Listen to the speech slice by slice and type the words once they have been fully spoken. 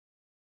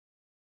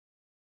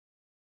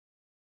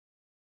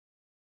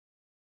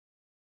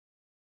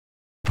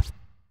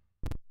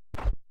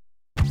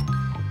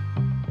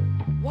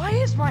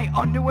Is my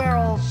underwear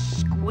all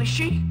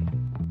squishy?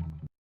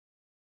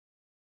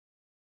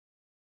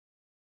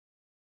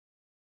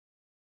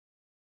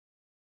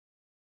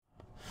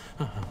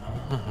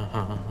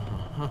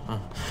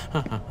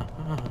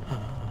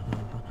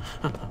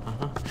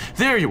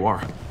 There you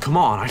are. Come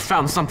on, I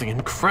found something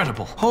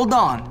incredible. Hold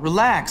on,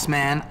 relax,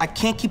 man. I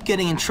can't keep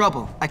getting in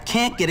trouble. I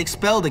can't get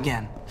expelled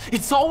again.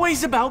 It's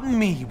always about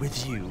me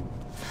with you.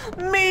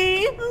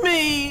 Me,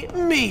 me,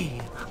 me.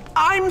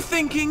 I'm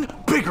thinking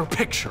bigger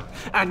picture,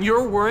 and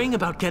you're worrying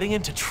about getting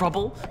into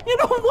trouble? You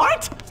know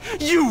what?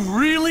 You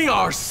really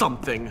are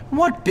something.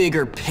 What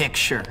bigger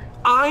picture?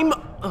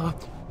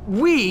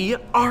 We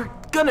are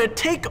gonna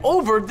take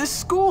over this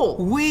school.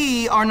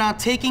 We are not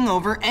taking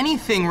over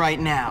anything right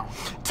now.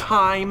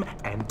 Time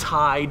and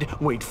tide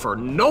wait for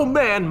no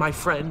man, my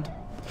friend.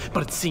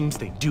 But it seems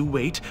they do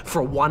wait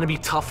for a wannabe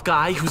tough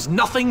guy who's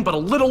nothing but a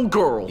little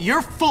girl.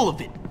 You're full of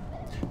it.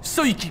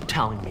 So you keep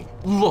telling me,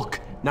 look,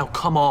 now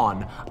come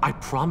on. I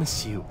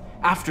promise you,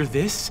 after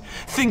this,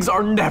 things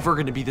are never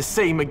gonna be the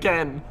same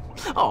again.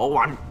 Oh,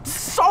 I'm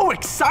so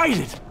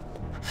excited.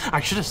 I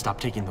should have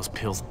stopped taking those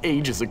pills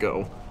ages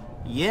ago.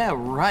 Yeah,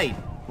 right.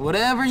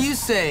 Whatever you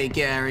say,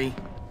 Gary.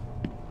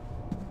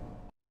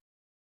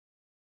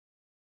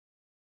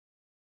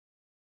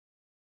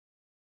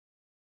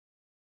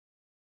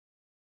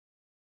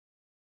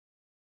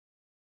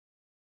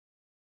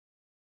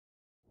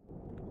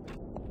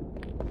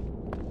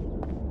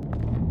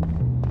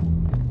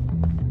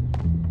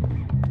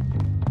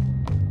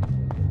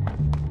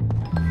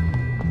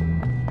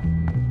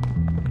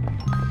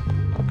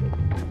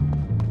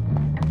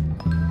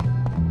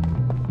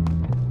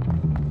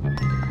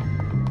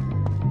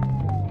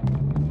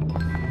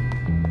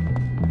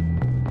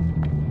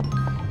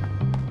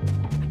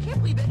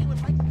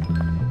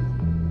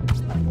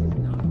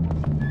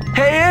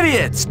 Hey,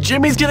 idiots!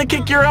 Jimmy's gonna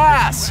kick your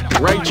ass!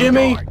 Right,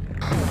 Jimmy?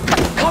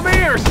 Come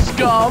here,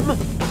 scum!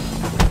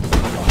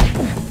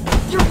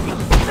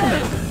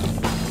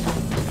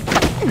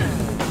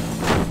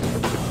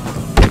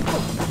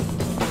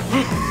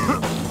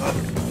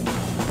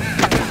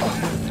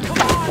 Come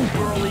on,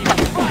 girlie,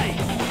 fight!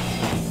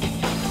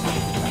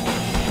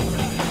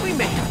 We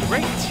make a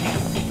great team.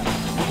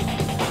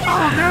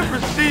 I'll never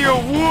see a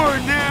war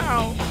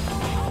now!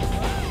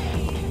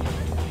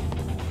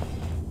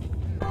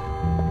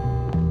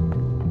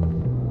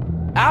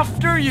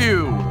 After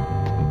you!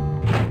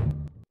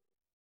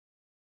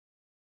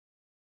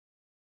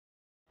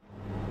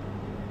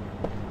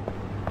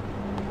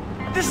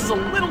 This is a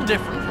little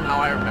different from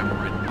how I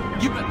remember it.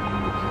 You bet.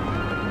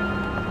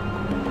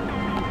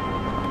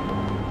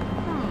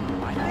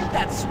 I think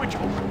that switch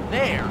over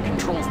there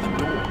controls the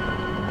door.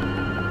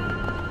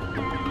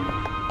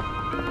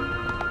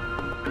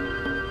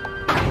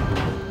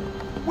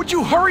 Would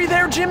you hurry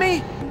there,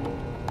 Jimmy?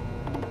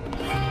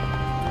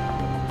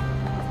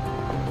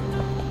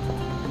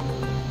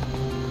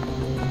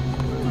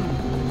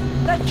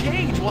 That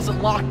cage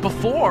wasn't locked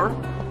before.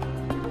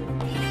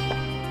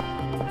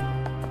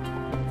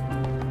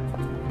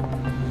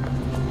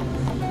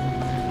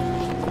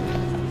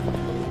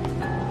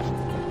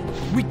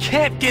 We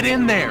can't get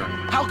in there.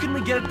 How can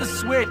we get at the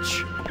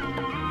switch?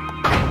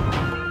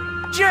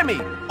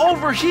 Jimmy,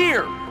 over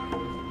here.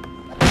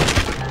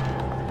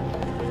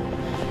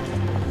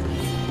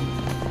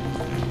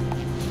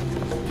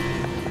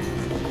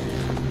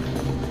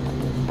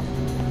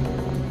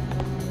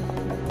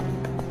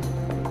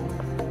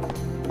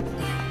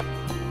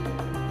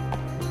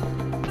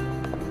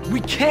 We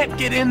can't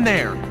get in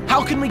there.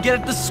 How can we get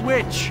at the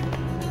switch?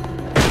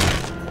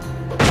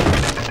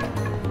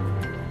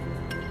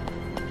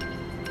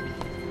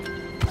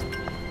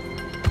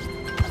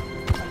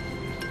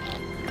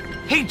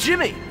 Hey,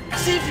 Jimmy,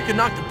 see if you can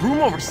knock the broom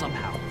over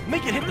somehow.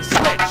 Make it hit the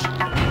switch.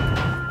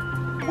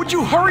 Would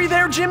you hurry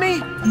there, Jimmy?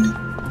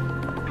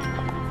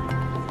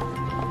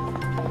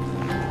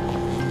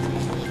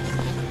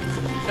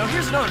 Now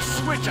here's another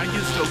switch I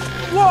used to...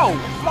 Whoa!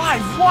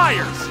 5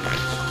 wires!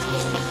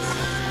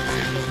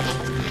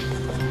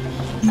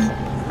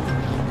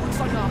 Looks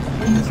like I'll have to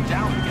hold this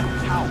down and get a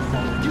towel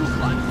while you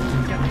climb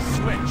to get the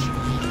switch.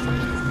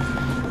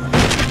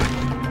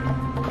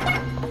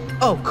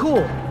 Oh,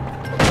 cool.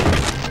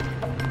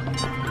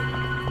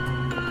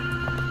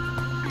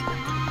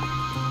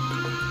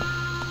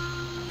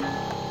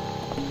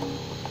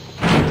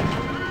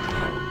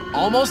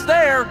 Almost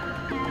there.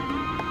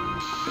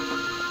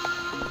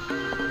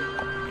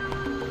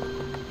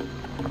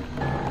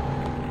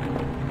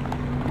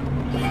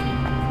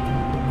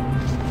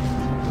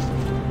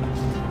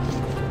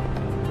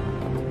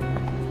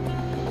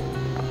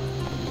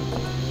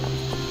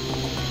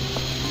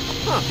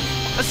 Huh,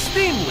 a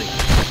steam leak.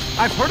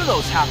 I've heard of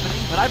those happening,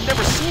 but I've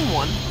never seen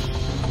one.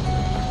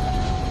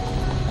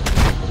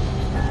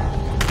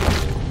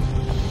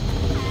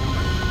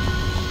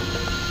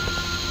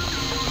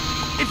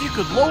 If you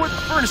could lower the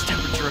furnace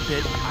temperature a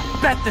bit, I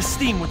bet the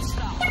steam would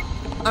stop.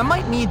 I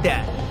might need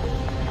that.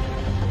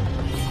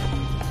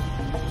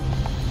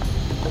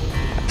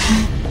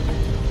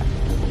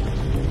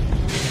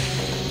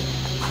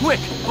 Quick,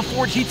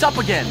 before it heats up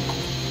again.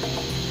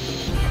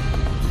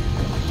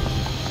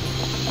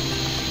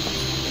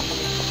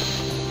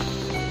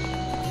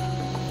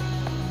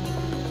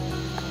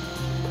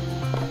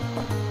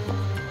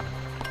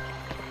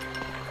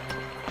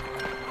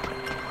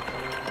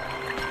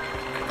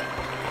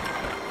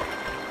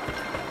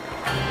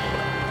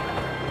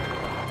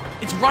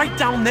 right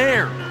down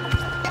there.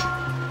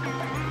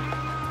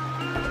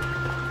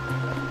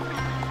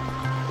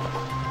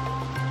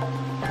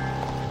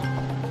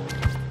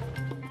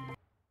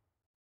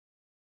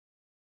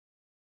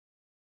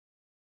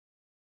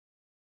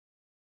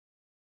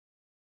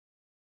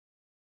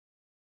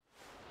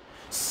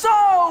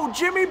 So,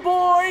 Jimmy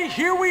boy,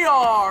 here we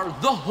are,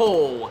 the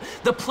hole.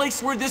 The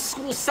place where this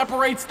school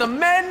separates the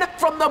men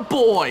from the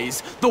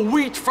boys, the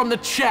wheat from the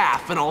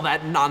chaff, and all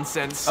that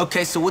nonsense.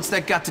 Okay, so what's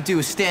that got to do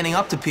with standing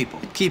up to people,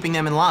 keeping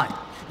them in line?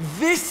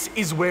 This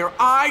is where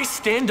I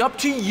stand up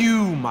to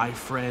you, my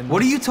friend.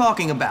 What are you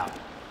talking about?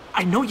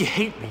 I know you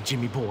hate me,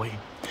 Jimmy boy.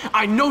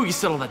 I know you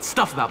said all that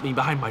stuff about me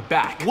behind my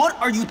back. What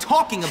are you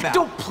talking about?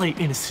 Don't play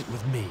innocent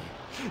with me.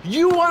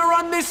 You want to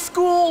run this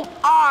school?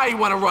 I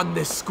want to run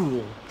this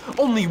school.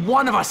 Only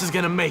one of us is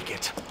gonna make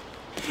it.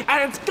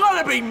 And it's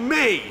gonna be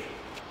me!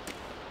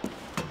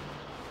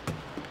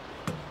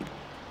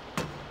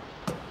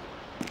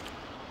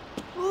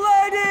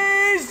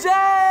 Ladies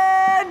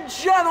and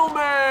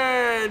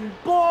gentlemen,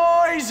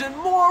 boys and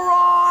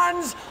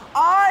morons,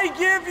 I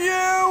give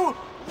you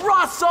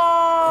Russell!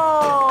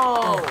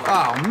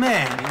 Oh,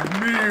 man.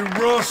 Me,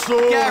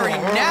 Russell. Gary,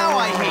 now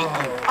I hate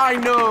you. I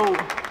know,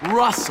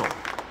 Russell.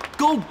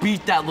 Go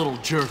beat that little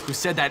jerk who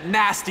said that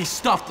nasty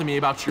stuff to me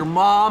about your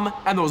mom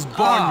and those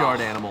barnyard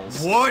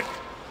animals. What?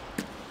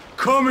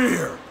 Come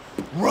here.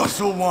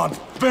 Russell wants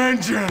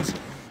vengeance.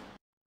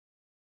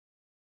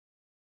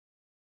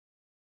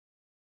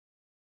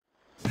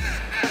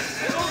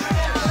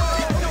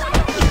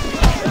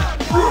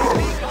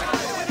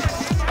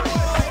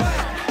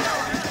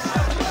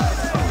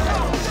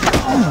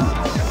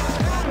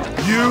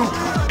 You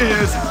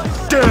is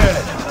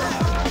dead.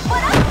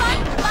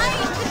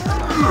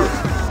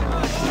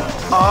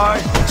 I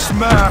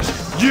smash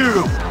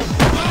you!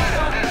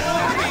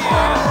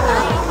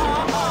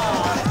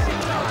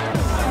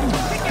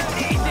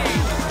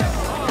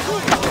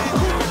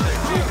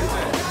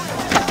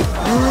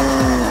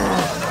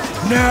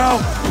 Now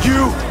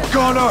you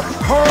gonna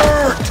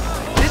hurt!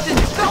 This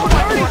is so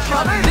hurt each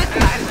other. This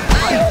time,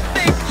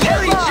 they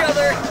kill each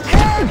other.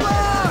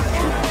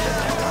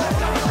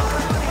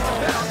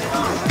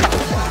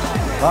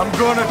 I'm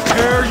gonna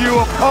tear you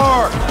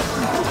apart!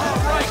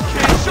 Alright,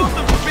 kids, show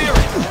some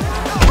spirit!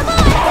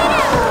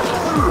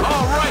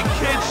 Alright,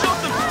 kids, show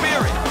some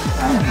spirit!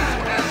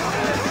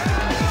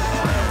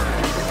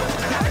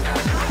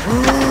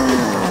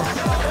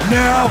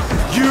 Now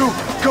you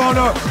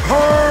gonna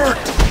hurt!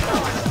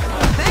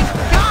 Thank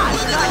God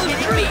it's not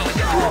hitting me.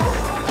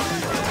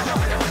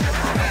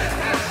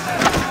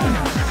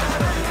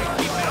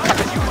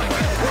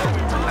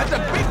 That's a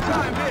big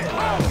time hit! This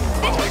is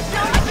so much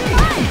fun.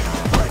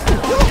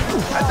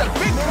 That's a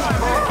big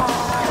time hit!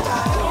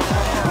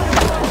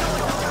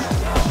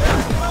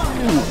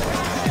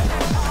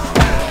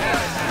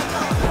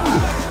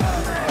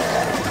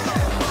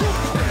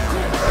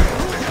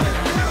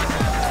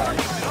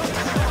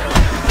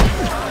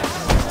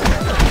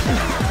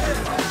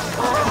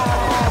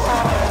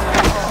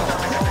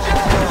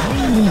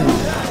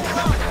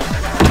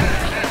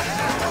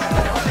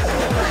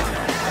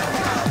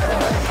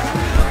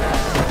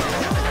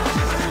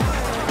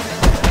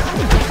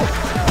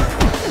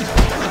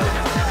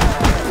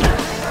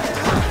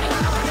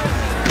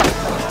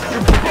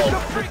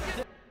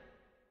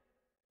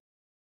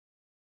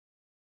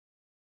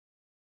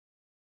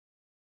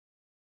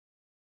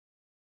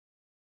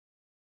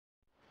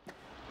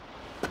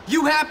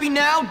 You happy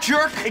now,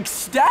 jerk?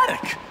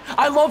 Ecstatic!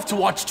 I love to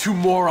watch two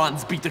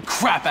morons beat the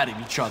crap out of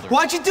each other.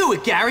 Why'd you do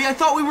it, Gary? I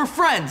thought we were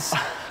friends.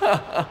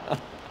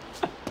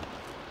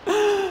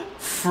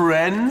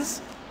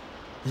 Friends?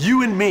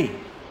 You and me.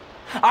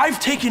 I've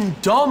taken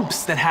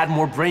dumps that had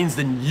more brains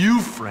than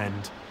you,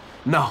 friend.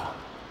 No.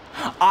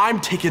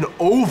 I'm taking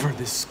over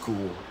this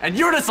school, and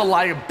you're just a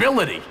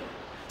liability.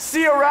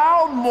 See you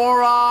around,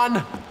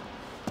 moron!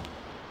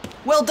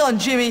 Well done,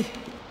 Jimmy.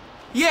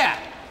 Yeah,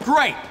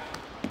 great.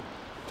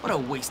 What a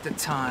waste of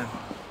time.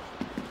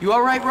 You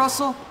all right,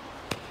 Russell?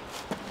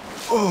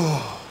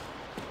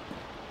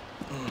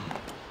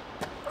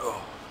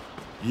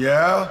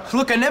 Yeah?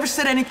 Look, I never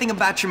said anything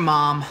about your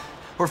mom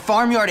or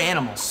farmyard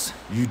animals.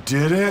 You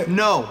didn't?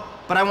 No,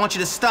 but I want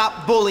you to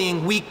stop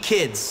bullying weak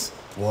kids.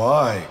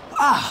 Why?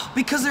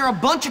 Because there are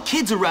a bunch of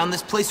kids around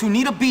this place who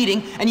need a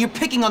beating, and you're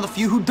picking on the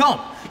few who don't.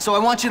 So I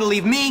want you to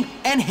leave me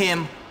and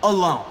him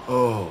alone.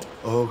 Oh,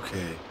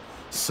 okay.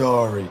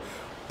 Sorry.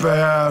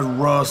 Bad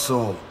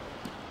Russell.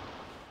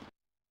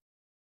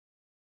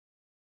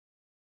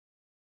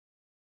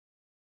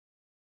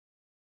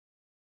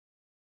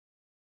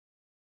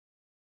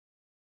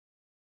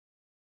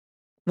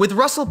 With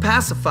Russell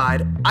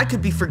pacified, I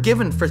could be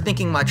forgiven for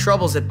thinking my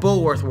troubles at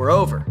Bullworth were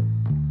over.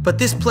 But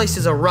this place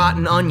is a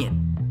rotten onion.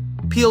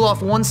 Peel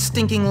off one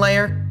stinking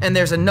layer, and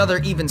there's another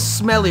even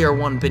smellier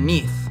one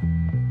beneath.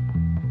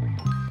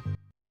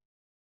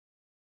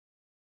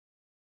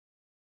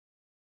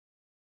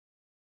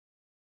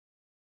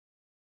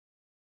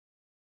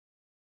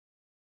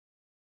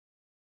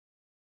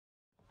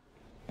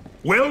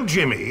 Well,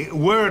 Jimmy,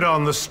 word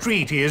on the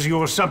street is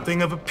you're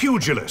something of a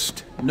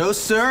pugilist. No,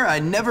 sir, I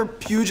never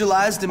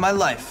pugilized in my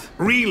life.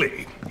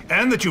 Really?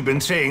 And that you've been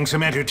saying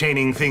some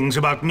entertaining things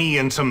about me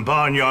and some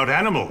barnyard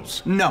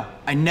animals. No,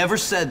 I never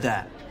said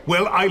that.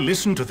 Well, I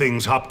listen to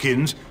things,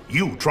 Hopkins.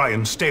 You try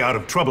and stay out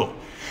of trouble.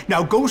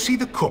 Now go see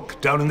the cook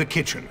down in the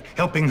kitchen.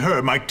 Helping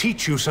her might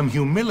teach you some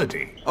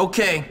humility.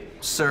 Okay,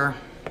 sir.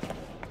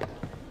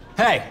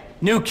 Hey,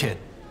 new kid.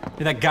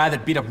 You're that guy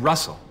that beat up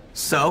Russell.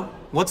 So,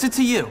 what's it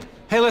to you?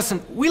 Hey,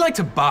 listen, we like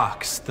to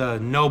box, the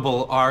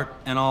noble art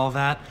and all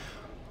that.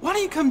 Why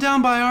don't you come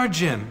down by our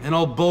gym in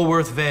old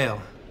Bulworth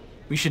Vale?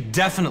 We should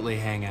definitely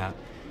hang out.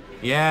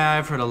 Yeah,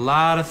 I've heard a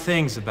lot of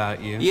things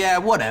about you. Yeah,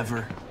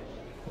 whatever.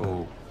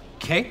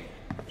 Okay.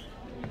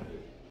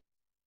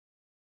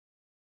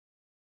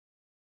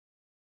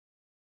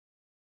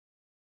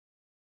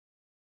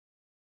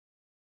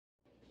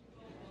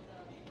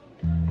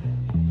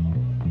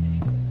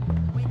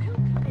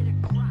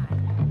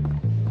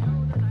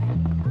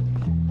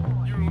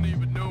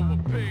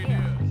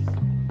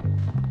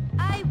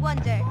 I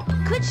wonder,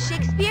 could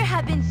Shakespeare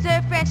have been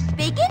Sir Francis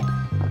Bacon?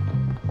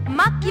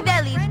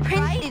 Machiavelli's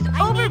prince is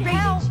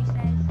overrated, she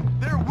says.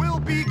 There will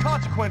be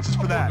consequences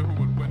for that.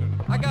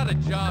 I got a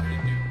job to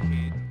do,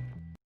 kid.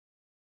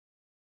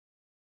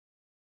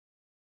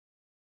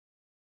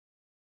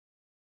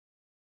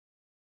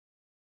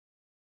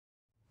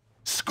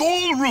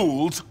 School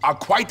rules are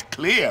quite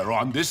clear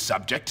on this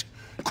subject.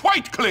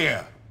 Quite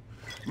clear.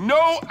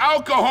 No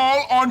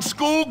alcohol on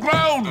school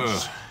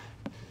grounds.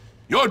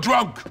 You're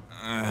drunk.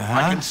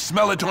 I can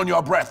smell it on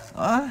your breath.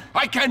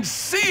 I can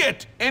see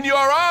it in your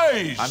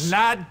eyes. I'm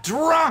not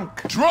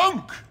drunk.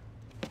 Drunk?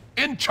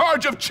 In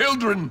charge of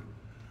children?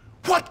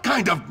 What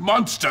kind of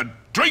monster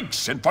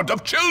drinks in front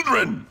of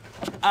children?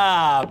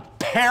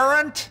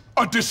 Parent?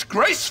 A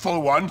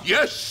disgraceful one,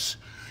 yes.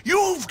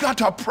 You've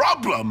got a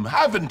problem,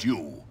 haven't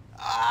you?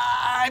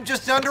 I'm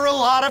just under a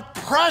lot of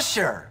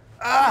pressure.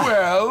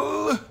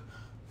 Well,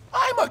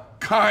 I'm a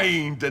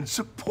kind and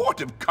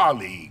supportive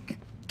colleague,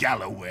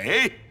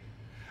 Galloway.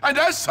 And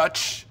as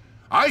such,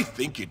 I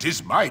think it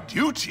is my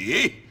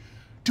duty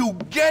to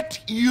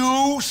get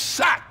you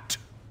sacked.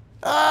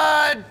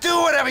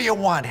 Do whatever you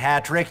want,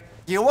 Hattrick.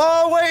 You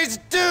always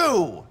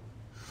do.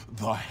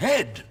 The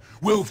head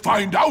will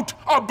find out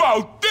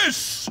about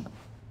this.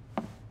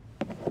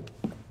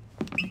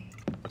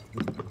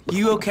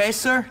 You okay,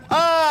 sir?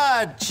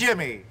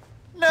 Jimmy.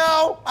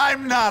 No,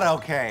 I'm not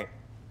okay.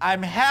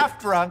 I'm half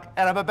drunk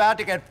and I'm about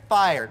to get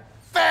fired.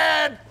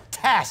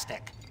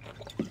 Fantastic.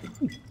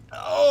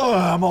 Oh,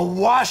 I'm a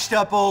washed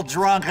up old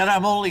drunk and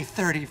I'm only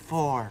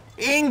 34.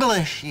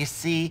 English, you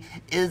see,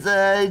 is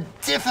a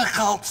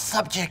difficult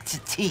subject to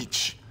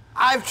teach.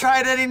 I've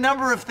tried any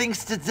number of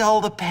things to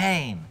dull the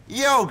pain.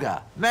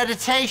 Yoga,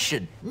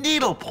 meditation,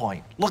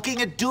 needlepoint,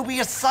 looking at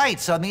dubious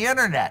sites on the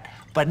internet.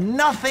 But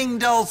nothing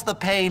dulls the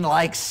pain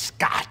like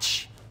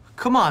scotch.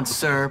 Come on,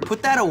 sir,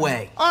 put that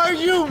away. Are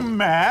you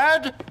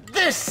mad?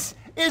 This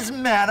is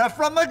manna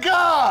from the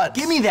gods!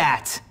 Give me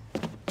that.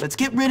 Let's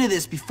get rid of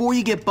this before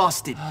you get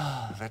busted.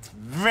 That's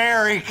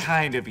very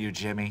kind of you,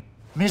 Jimmy.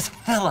 Miss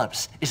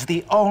Phillips is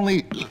the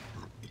only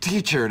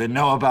teacher to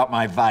know about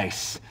my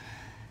vice.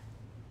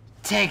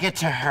 Take it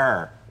to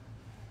her.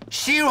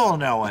 She will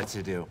know what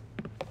to do.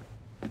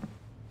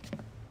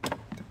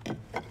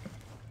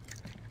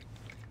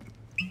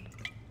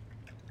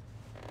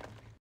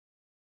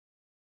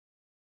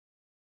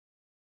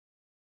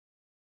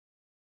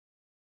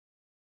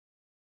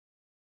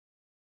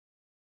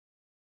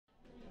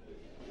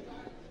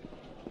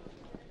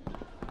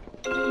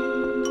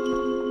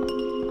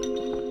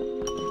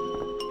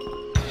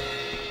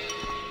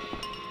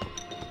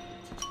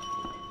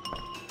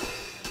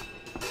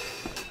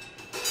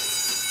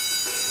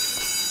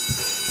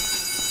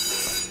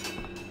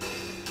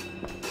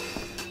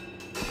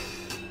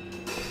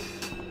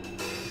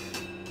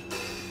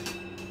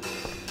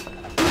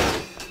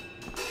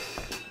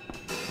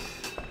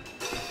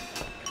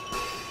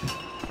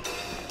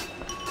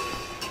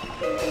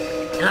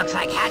 Looks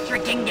like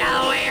Hattrick and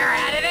Galloway are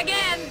at it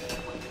again.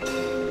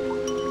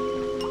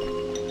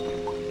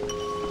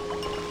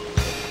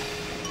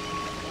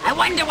 I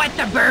wonder what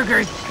the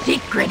burger's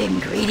secret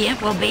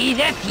ingredient will be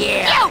this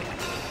year. You!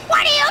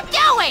 What are you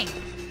doing?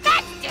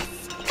 That's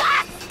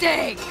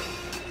disgusting!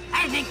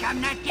 I think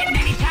I'm not getting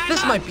any time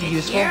This off might be this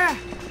useful. year.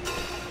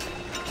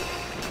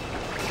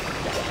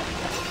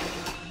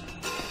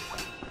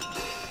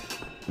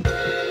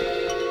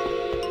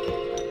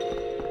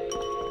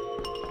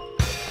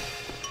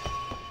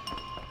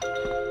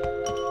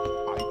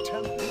 I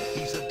tell you,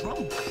 he's a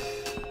drunk.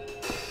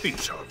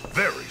 These are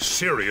very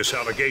serious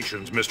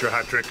allegations, Mr.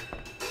 Hattrick.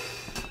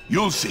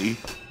 You'll see.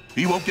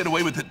 He won't get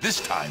away with it this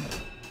time.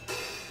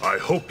 I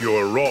hope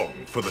you're wrong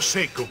for the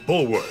sake of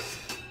Bulworth.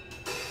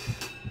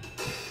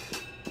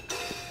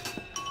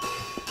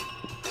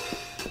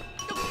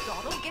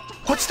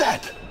 What's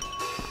that?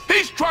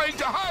 He's trying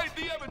to hide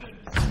the evidence.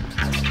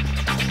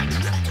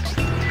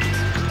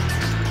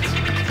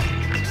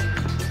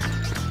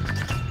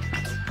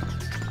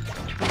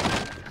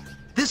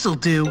 This'll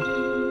do.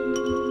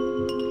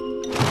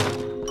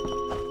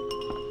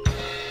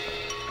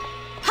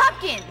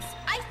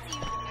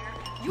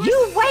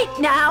 You wait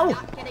now!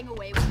 Not getting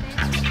away with it.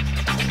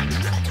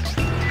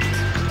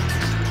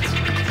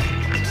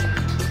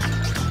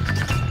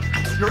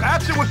 You're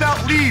absent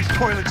without leave,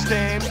 toilet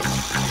stain.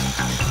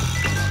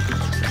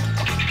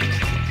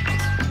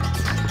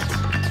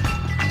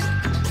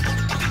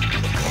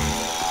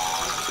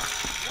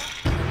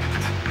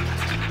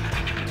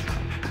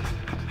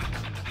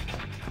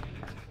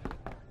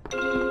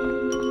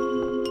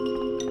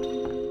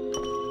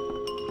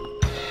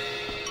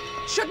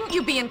 Shouldn't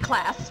you be in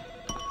class?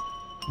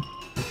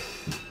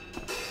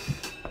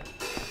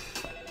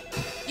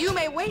 You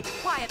may wait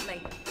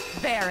quietly.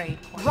 Very.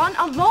 Run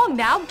along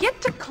now. Get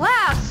to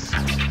class.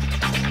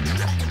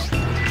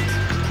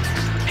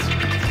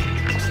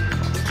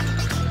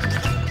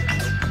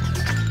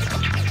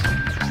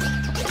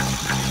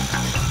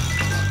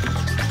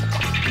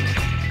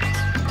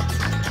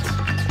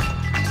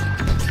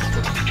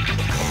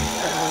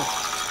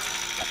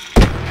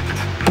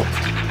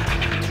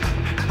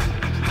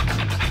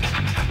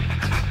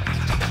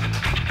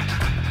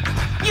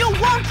 You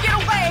won't get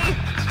away!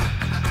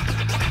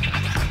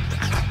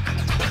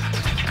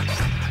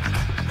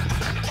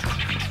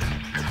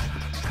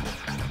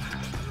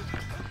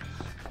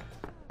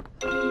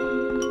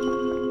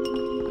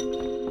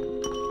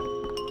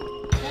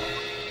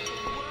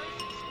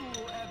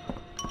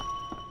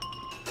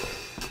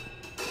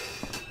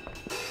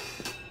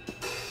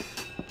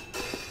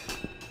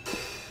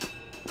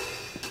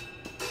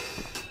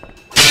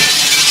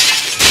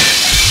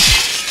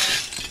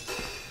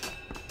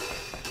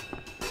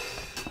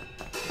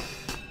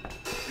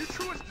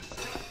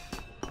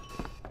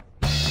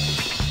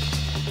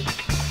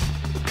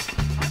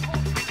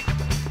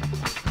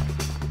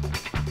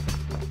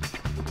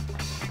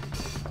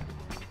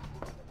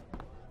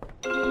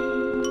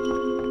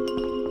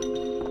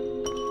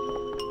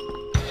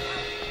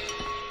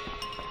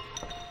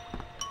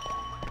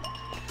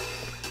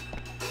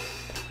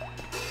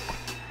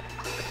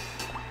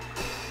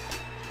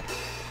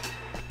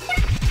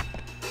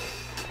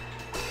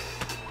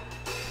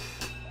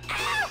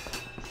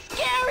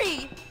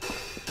 Scary!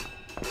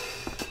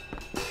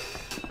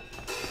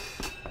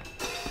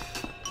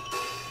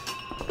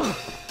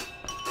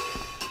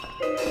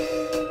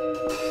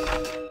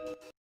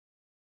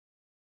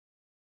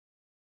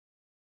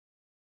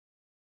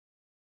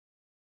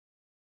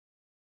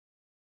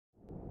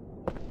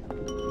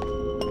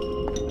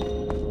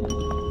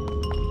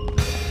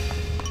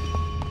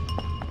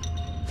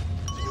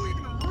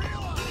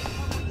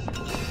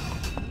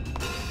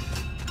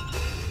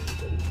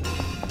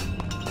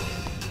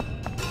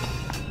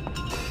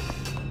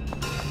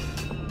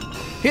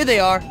 Here they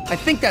are. I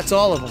think that's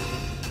all of them.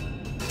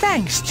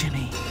 Thanks,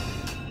 Jimmy.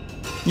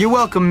 You're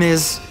welcome,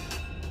 Ms.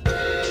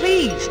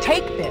 Please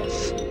take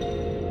this.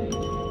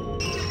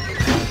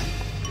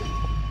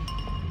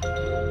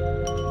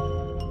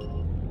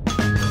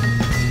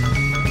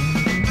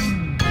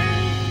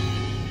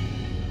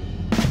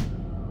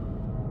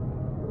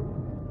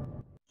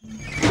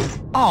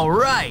 All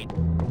right.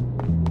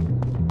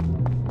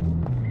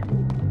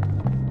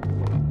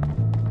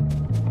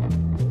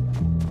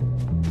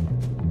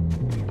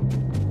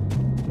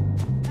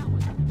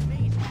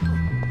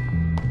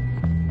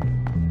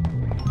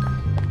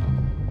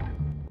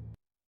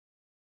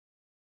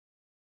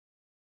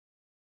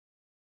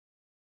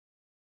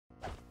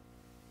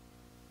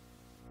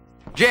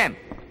 Jim,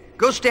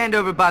 go stand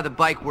over by the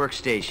bike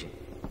workstation.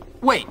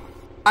 Wait,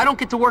 I don't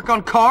get to work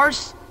on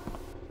cars?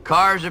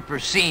 Cars are for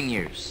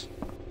seniors.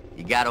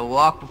 You gotta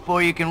walk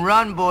before you can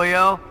run,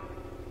 boyo.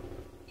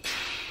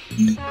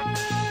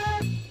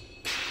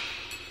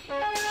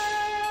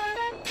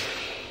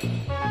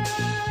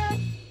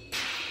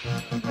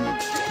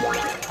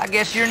 I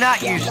guess you're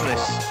not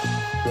useless.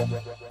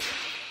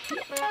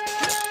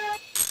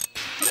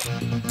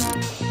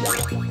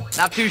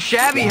 Not too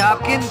shabby,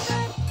 Hopkins.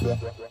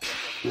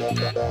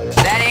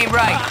 That ain't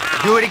right.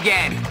 Do it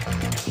again.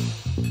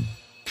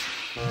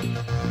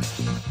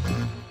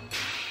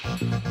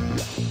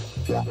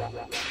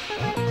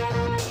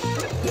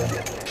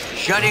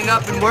 Shutting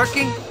up and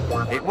working?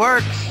 It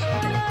works.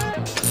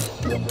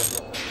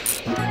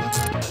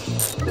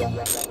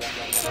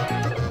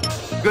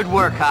 Good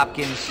work,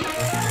 Hopkins.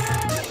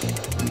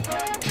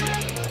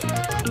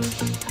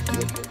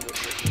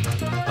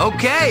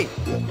 Okay.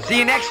 See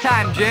you next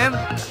time, Jim.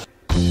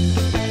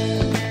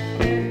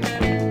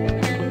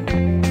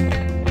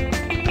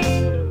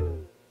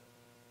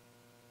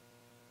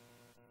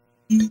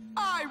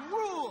 I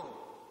rule!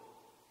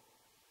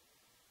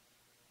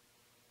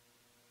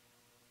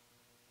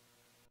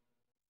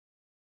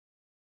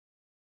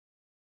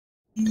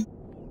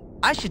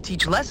 I should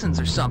teach lessons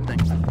or something.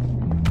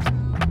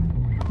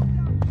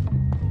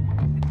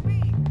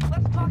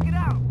 Let's talk it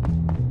out.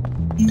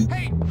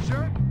 Hey,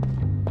 jerk.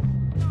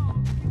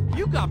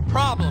 You got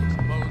problems,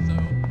 bozo.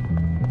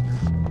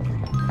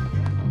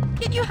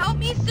 Can you help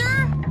me,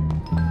 sir?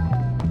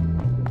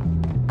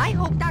 I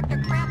hope Dr.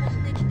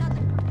 Crabblesnitch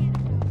doesn't forget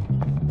about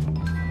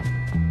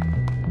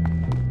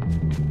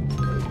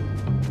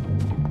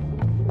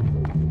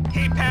me.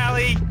 Hey,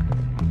 Pally.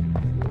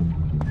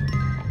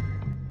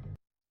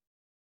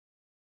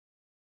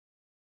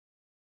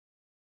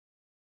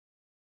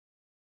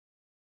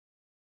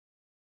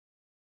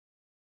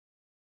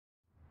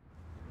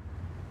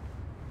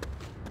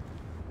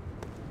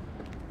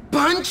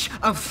 bunch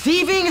of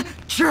thieving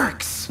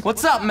jerks!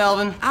 What's up,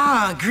 Melvin?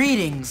 Ah,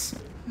 greetings.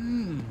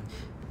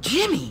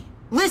 Jimmy,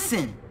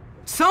 listen.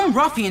 Some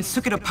ruffians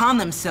took it upon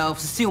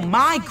themselves to steal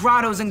my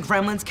Grottos and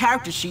Gremlins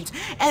character sheets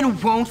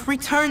and won't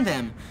return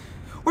them.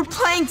 We're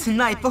playing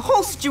tonight. The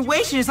whole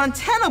situation is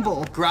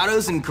untenable.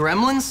 Grottos and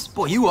Gremlins?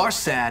 Boy, you are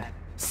sad.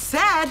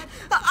 Sad?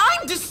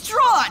 I'm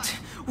distraught!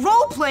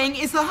 Role-playing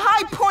is the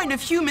high point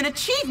of human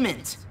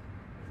achievement.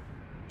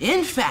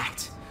 In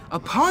fact,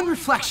 upon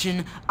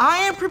reflection, I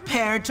am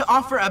prepared to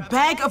offer a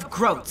bag of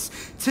groats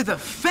to the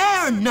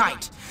fair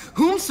knight,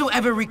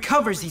 whomsoever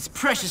recovers these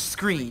precious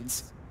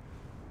screens.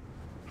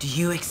 Do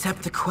you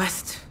accept the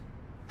quest?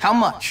 How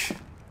much?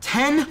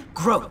 10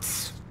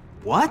 groats.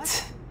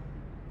 What?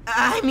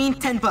 I mean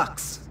 10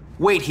 bucks.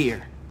 Wait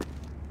here.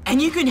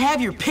 And you can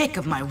have your pick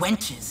of my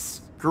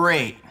wenches.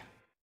 Great.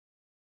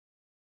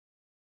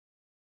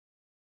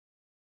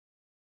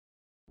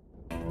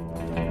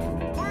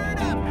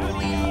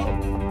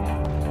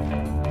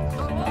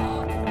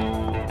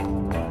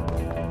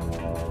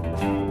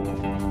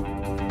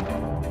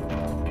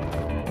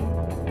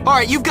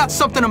 Alright, you've got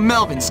something of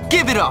Melvin's.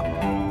 Give it up!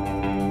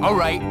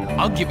 Alright,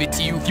 I'll give it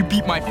to you if you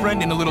beat my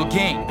friend in a little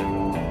game.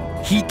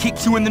 He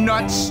kicks you in the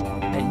nuts,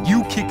 then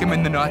you kick him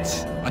in the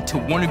nuts until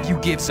one of you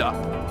gives up.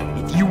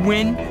 If you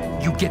win,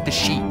 you get the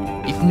sheet.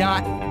 If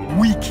not,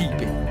 we keep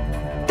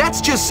it. That's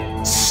just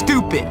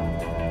stupid.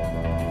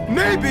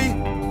 Maybe,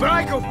 but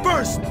I go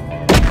first.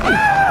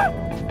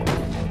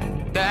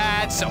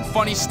 That's some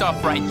funny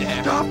stuff right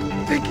there. Stop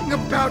thinking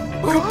about.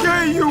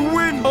 Okay, you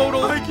win.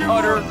 Total,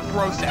 utter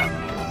gross out.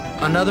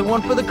 Another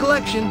one for the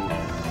collection.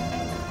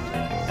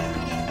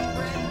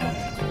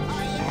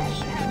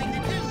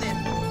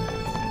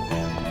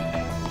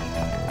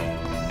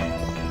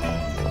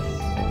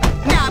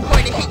 Now I'm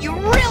going to hit you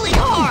really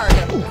hard!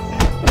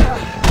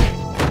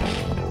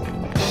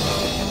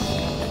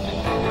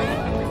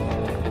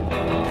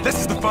 This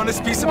is the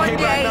funnest piece of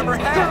paper I've ever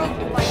had.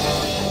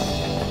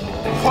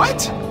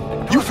 What?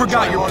 You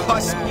forgot your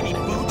plus mini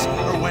boots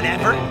or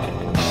whatever?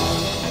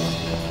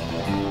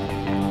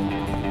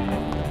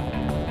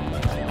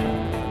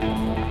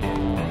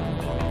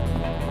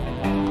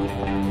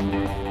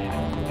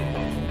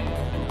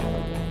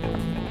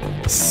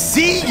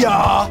 See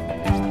ya!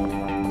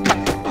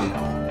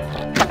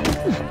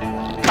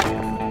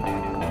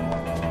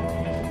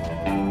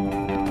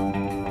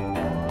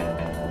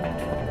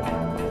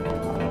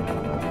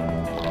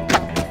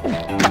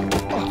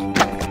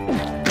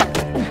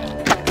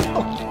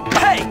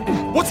 Hey!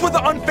 What's with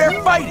the unfair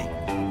fighting?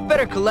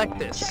 Better collect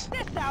this.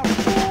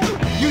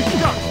 You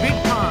suck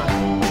big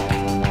time.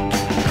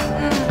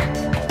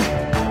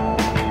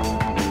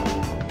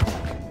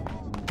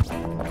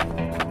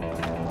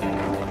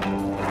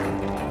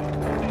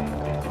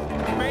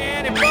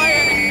 Man, if I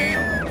had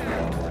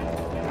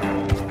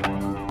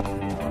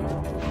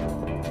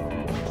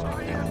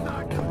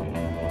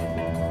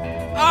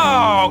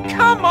Oh,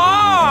 come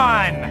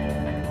on!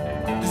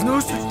 There's no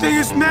such thing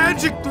as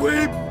magic,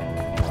 dweeb.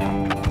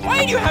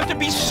 Why do you have to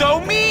be so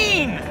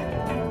mean?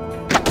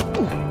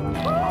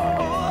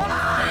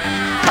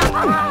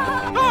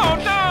 Oh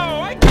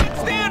no! I can't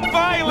stand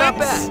violence! Not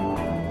bad.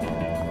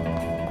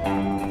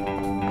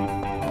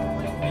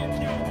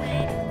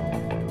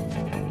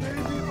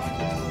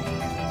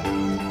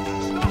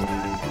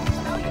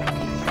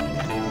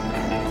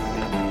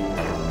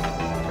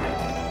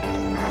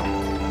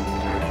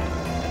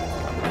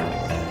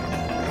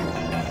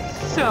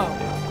 so.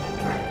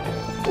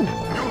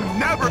 You'll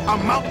never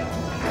amount.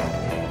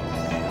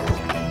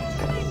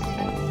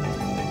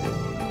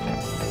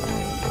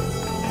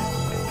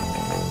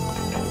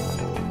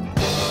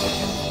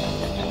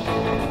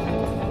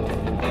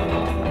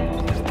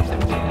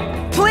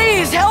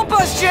 Please help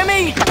us,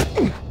 Jimmy!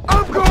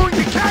 I'm going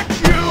to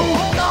catch you!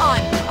 Hold on!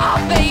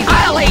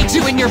 I'll aid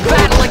you in your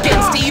battle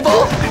against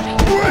evil!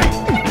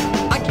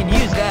 I can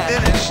use that.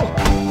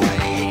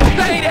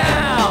 Stay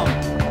down!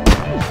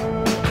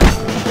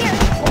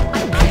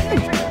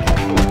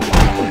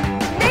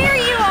 There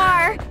you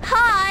are!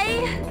 Hi!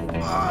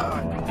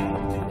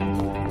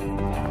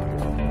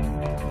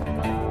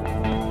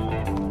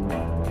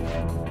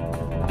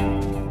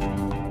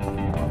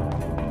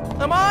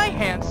 Am I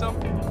handsome?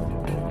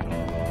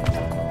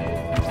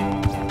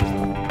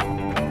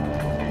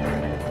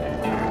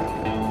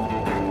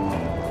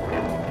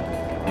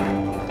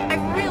 I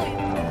really...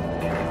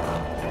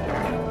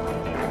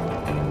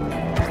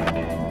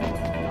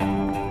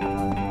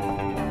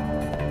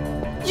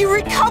 You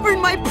recovered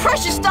my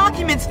precious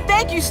documents!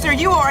 Thank you, sir!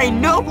 You are a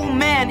noble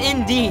man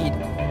indeed!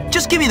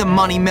 Just give me the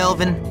money,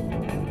 Melvin.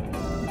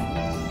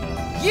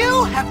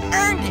 You have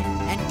earned it!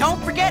 And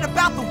don't forget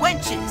about the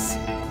wenches!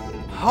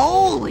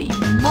 Holy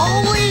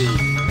moly!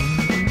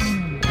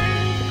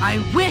 I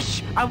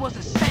wish I was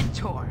a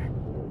centaur!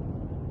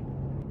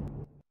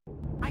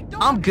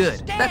 I'm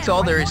good. That's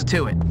all there is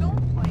to it.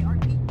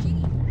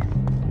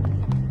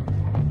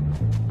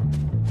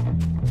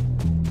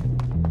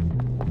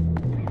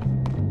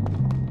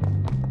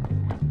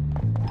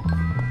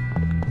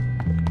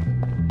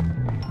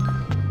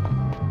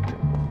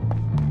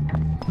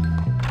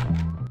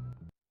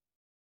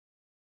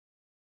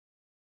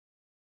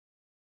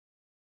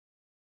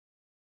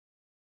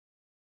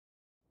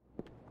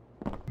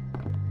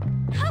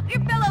 your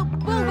fellow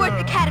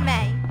Bullworth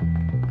Academy.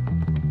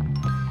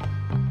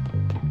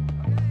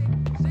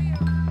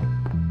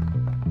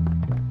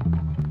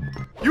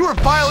 You are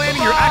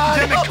violating your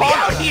academic Help me out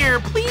conduct. here,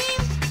 please!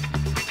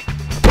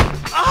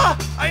 Ah!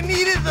 I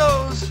needed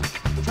those!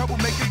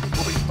 Troublemaking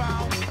will be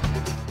found.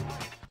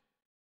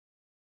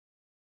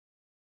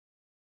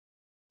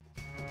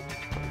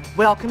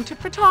 Welcome to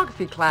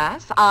photography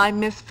class. I'm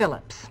Miss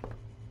Phillips.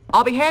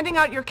 I'll be handing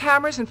out your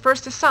cameras and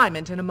first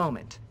assignment in a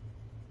moment.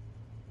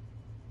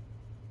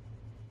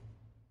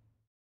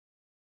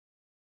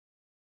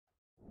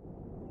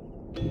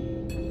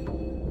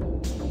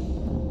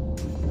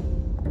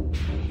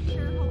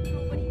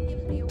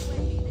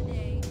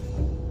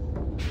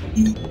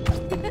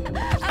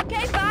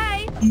 Okay,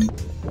 bye.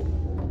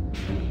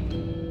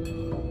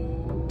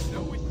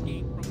 No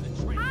escape from the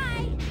train.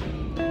 Hi.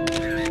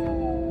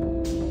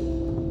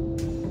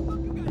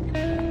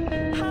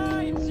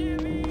 Hi,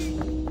 Jimmy!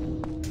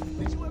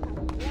 Did you ever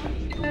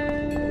watch?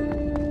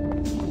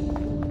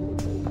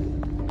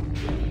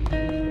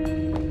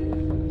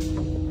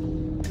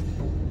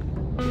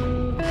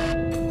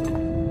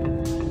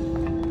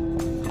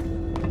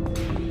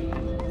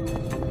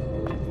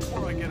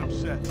 Before I get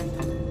upset,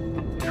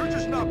 you're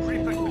just not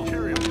prefect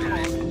material, Tom.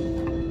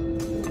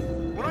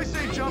 When I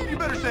say jump, you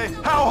better say,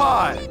 how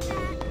high?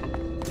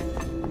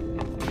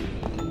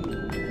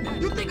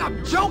 You think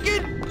I'm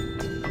joking?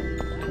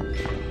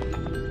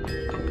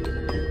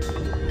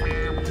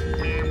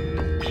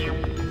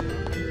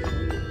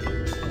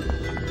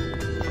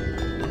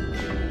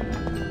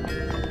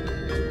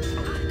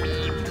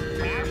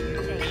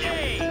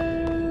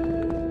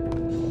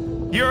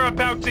 You're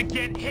about to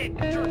get hit.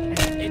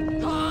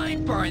 It's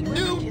time for a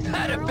new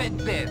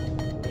pediment bit.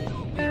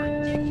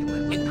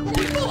 It's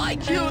people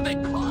like you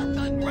that cause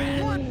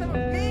unrest.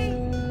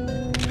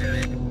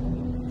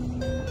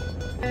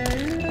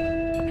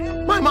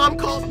 My mom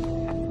calls.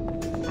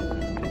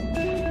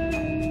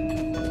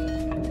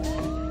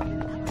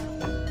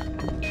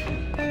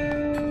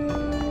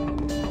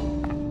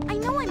 I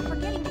know I'm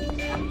forgetting to do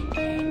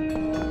something.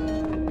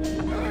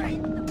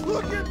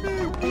 Look at me,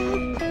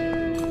 Whoop!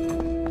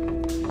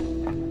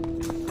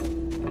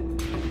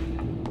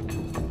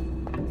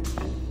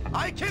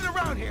 I ain't kidding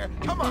around here.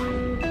 Come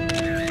on.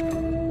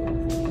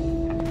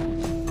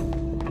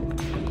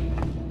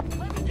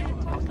 Let me get a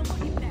closer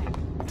look at that.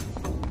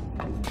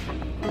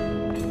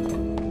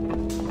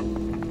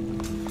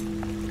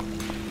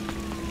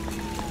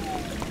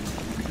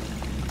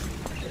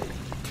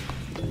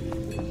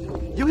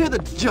 You hear the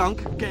junk,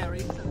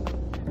 Gary?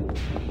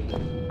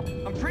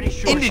 I'm pretty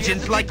sure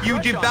Indigents like you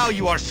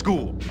devalue our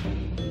school.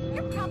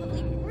 You're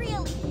probably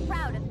really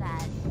proud of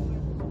that.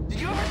 Did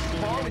you ever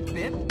spar with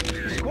Biff?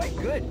 He's quite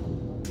good.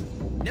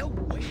 No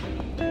way.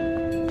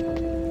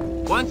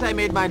 Once I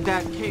made my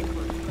dad cake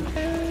for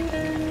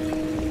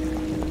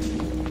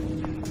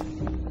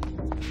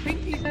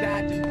Pinky's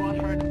dad just bought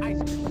her an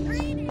ice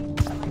cream.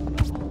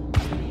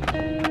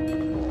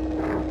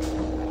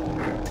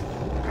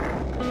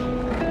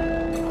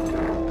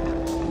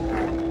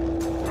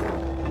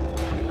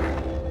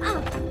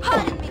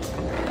 Pardon me.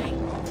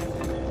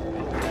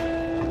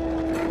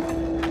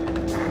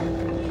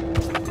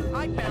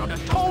 I found a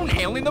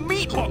toenail in the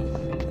meatloaf.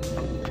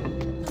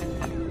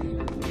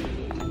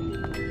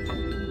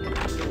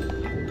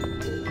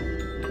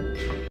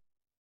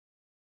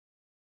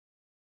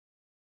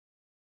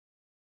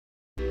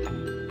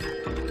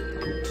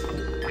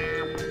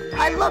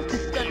 I love to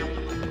study.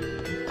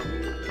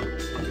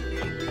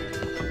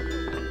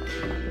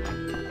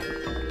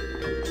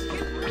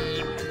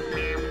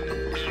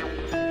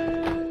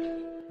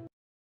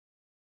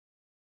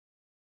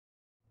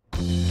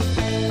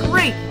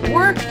 Great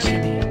work,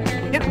 Jimmy.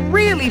 It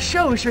really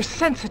shows your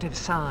sensitive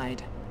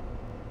side.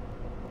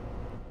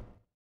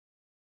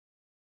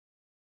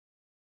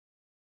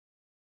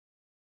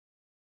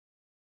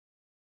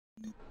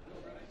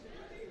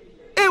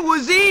 It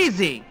was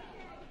easy.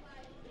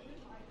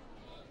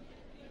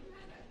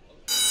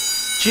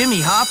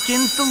 Jimmy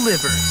Hopkins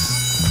delivers.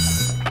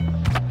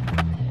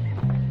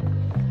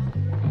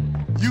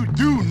 You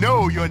do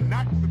know you're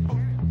not supposed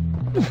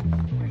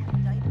to.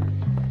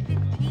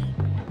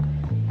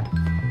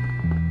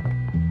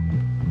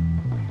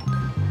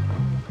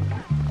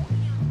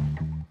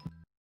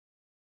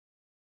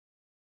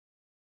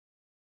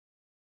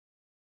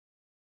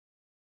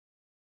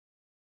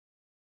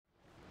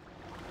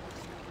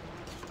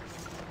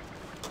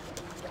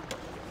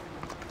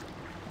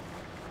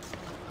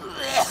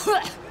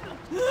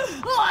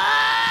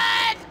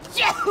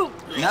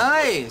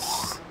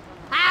 Nice.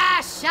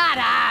 Ah, shut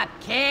up,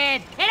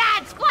 kid. It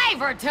adds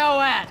flavor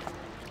to it.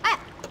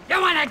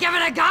 You wanna give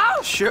it a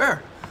go?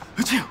 Sure.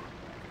 Achoo.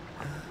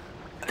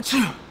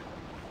 Achoo.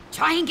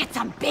 Try and get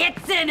some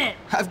bits in it.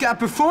 I've got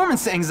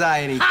performance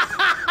anxiety.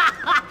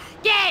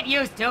 Get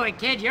used to it,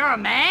 kid. You're a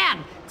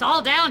man. It's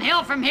all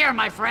downhill from here,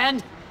 my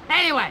friend.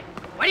 Anyway,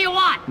 what do you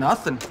want?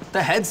 Nothing.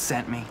 The head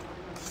sent me.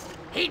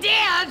 He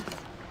did?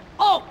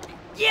 Oh,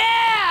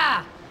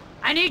 yeah!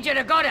 I need you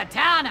to go to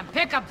town and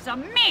pick up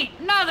some meat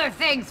and other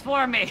things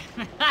for me.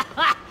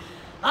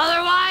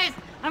 Otherwise,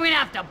 I'm gonna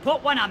have to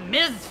put one of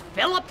Ms.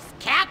 Phillips'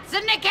 cats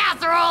in the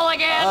casserole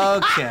again.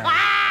 Okay.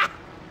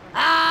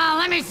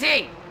 Let me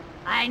see.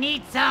 I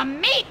need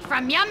some meat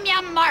from Yum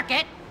Yum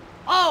Market.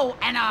 Oh,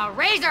 and a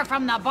razor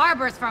from the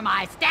barber's for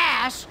my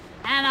stash.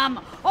 And,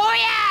 oh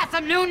yeah,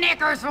 some new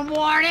knickers from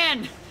Worn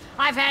In.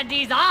 I've had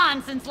these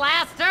on since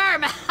last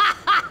term.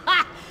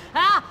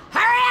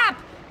 Hurry up!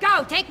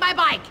 Go, take my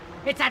bike.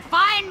 It's that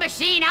fine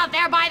machine out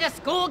there by the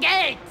school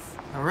gates.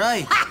 All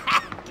right.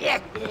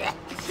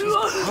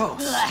 Gross.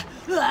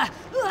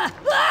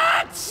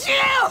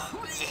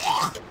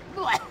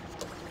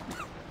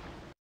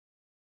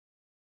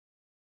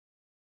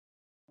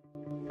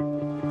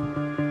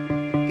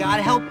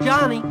 Gotta help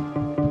Johnny.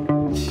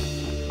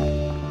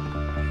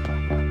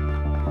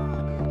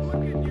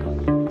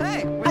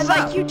 Hey, what's up?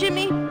 I like you,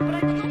 Jimmy, but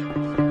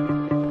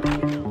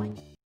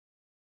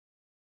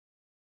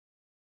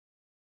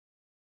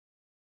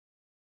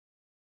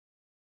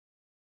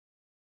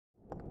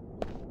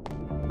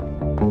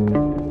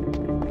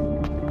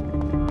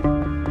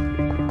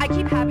I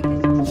keep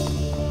having this.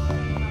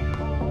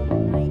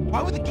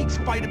 Why would the geeks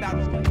fight about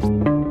it?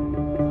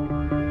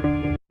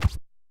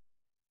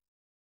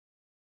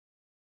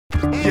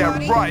 Yeah,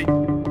 right.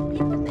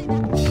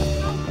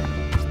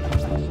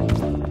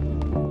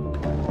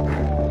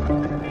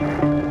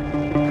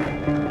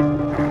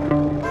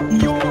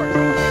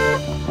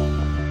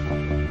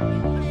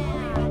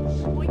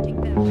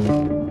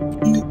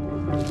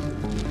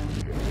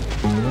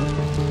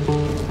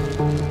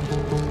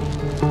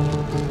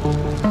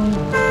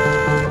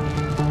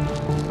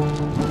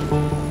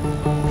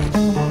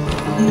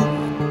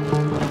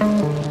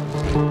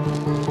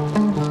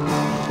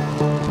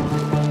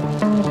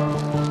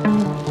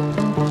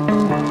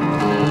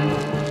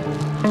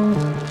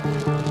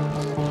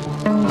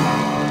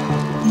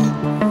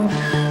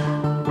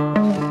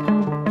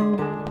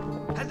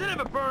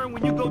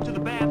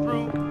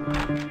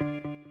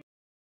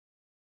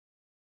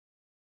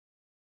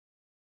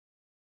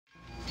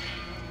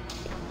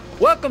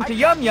 Welcome to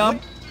Yum Yum.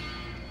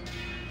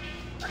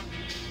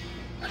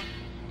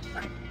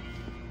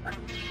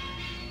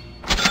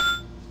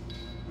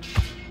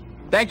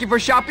 Thank you for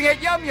shopping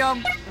at Yum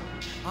Yum.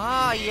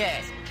 Ah,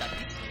 yes.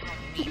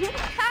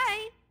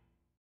 Hi.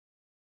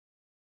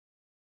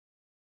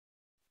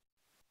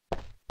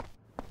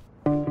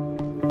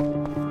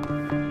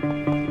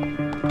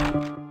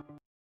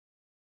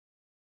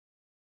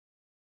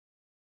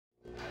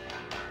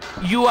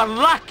 You are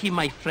lucky,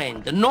 my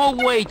friend. No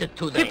wait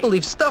today. People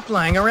leave stuff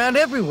lying around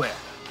everywhere.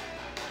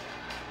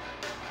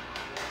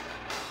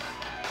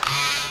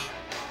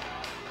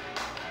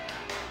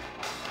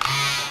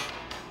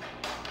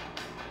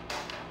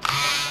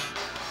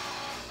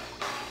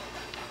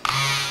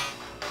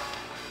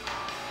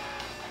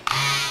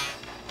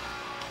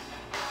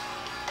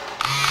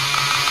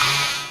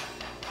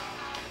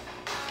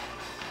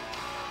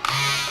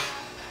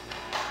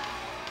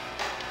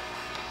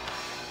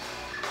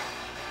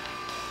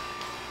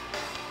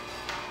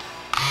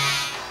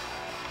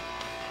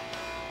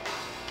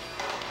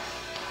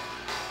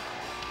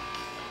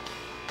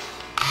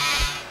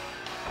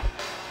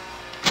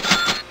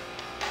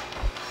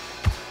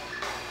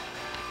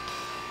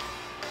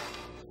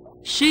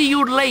 See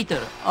you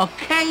later,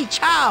 okay?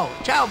 Ciao.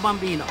 Ciao,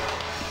 bambino.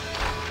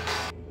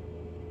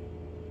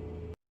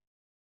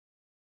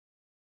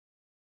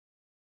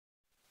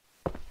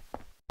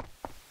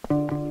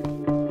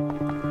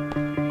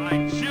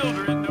 My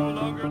children no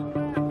longer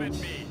laugh at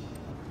me.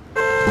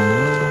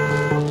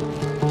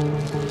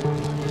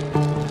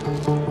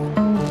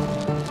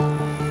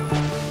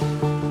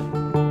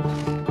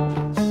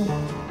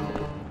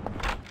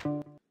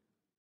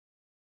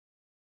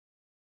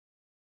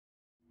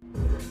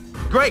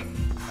 Great.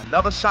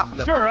 Another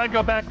shoplifter. Sure, I'd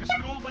go back to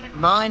school, but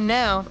Mine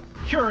now.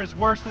 cure is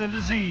worse than a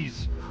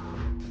disease.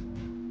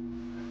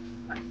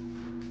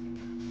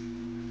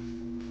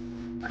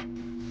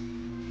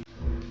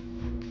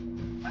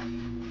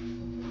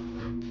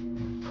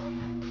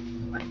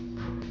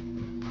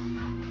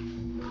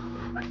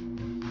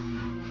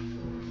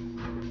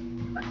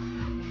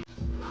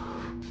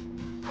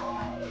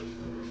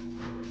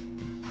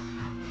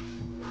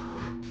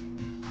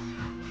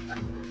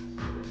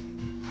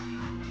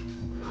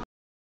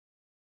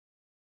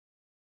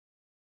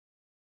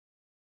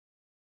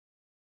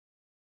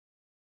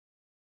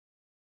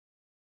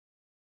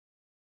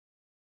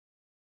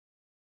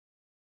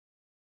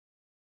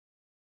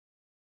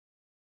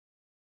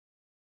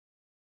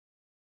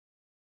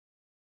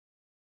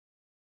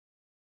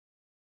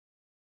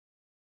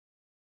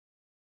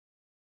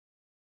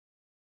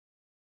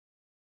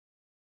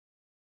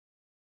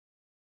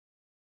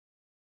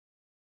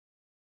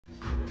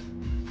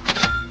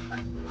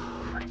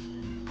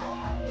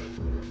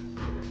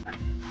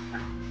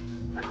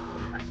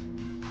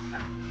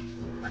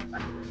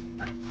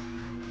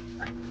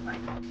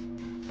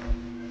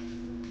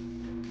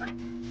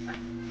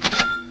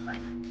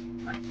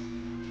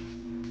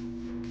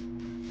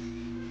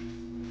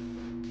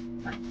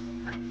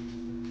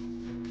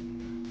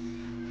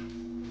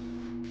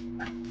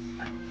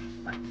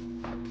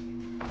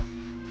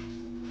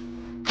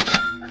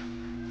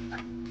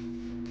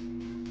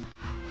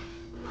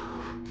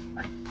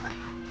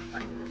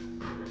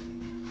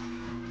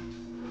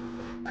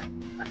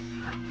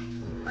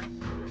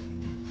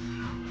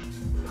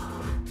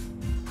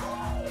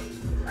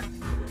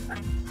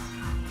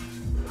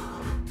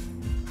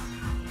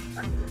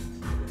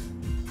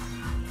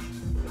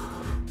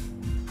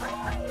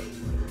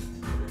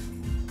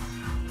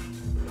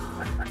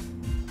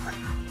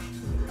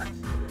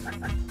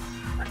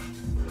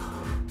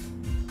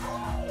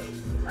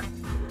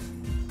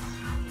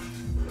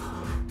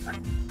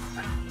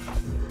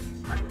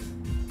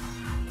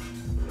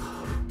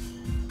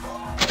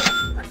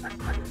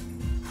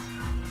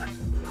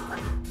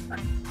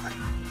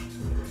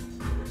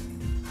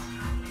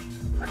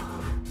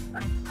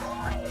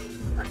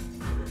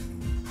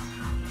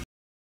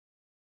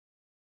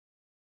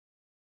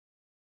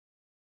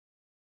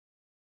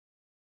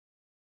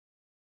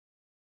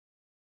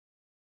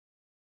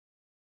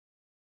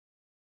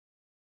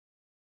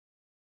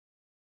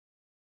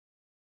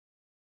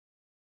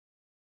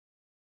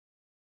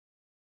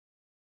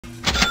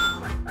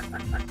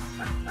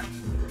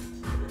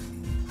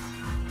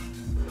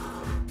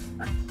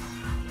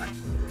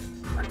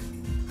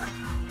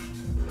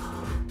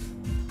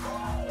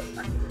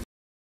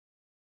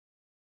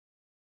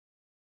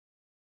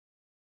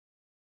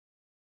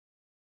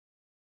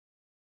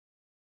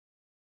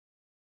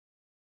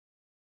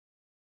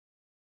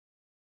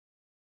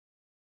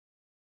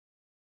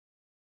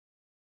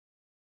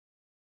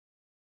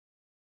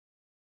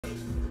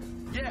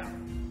 Yeah,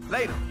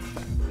 later.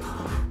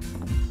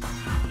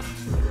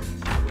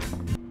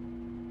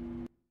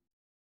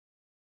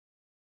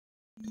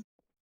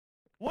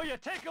 Will you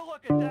take a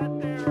look at that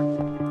there?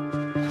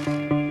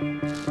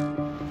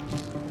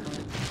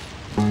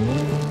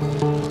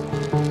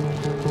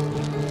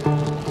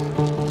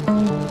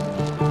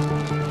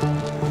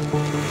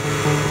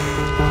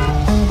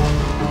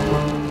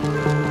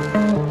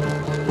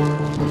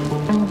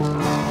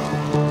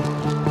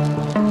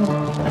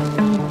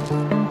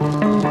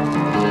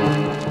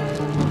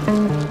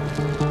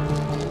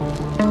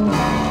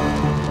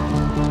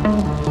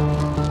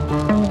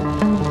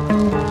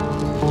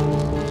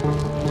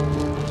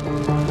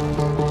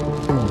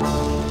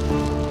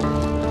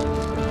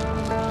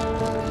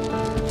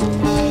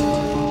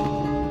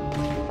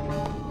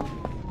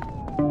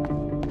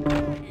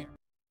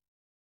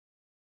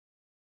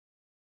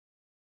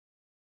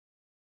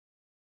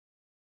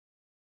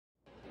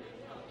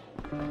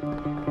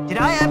 Did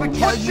I ever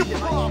tell you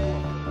that...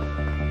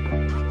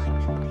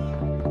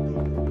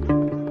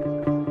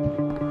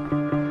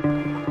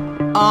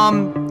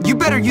 You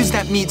better use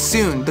that meat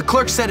soon. The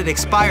clerk said it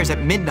expires at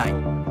midnight.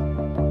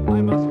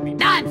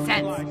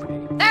 Nonsense!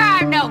 There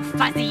are no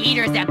fuzzy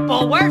eaters at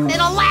Bullworth.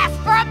 It'll last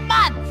for a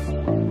month!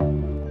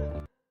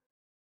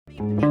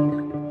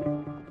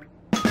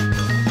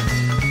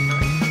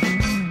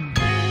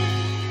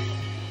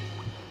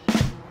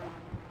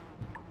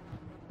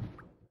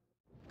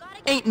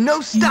 Ain't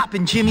no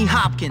stopping Jimmy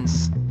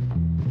Hopkins.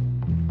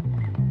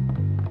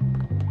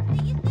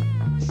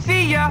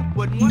 See ya!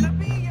 Wouldn't wanna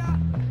be ya!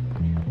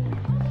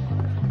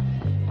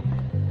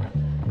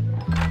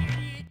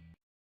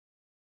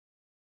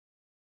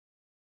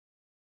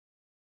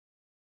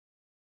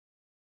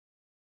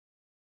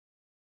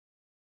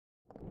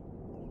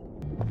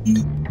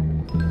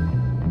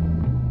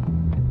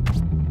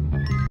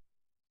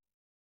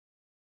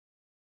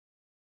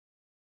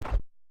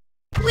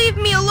 Leave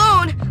me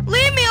alone!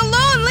 Leave me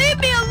alone! Leave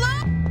me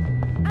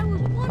alone! I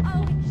was one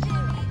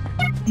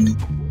Jimmy.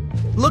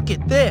 Look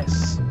at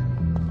this.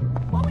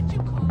 What would you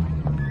call it?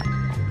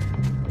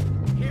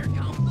 Here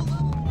comes the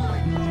little boy.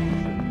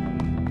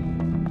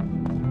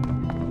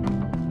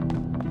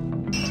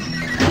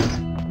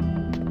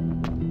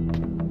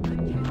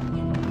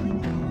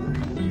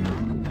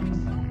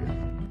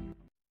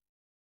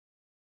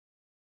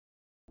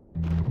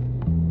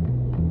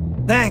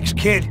 Thanks,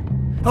 kid.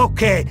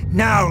 Okay,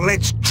 now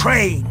let's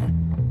train.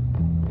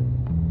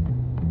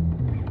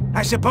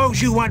 I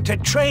suppose you want to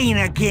train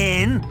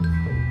again?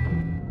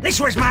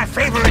 This was my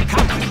favorite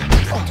company.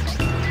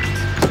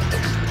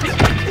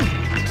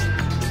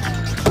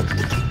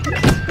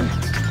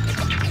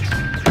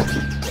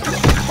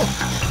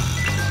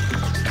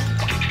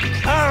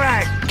 All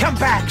right, come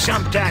back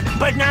sometime,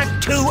 but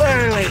not too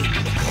early.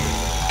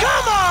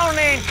 Come on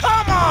then,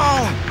 come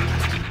on!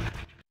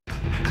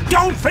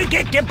 Don't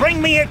forget to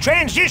bring me a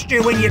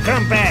transistor when you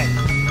come back.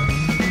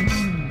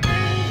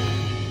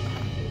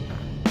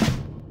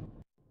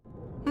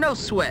 No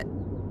sweat.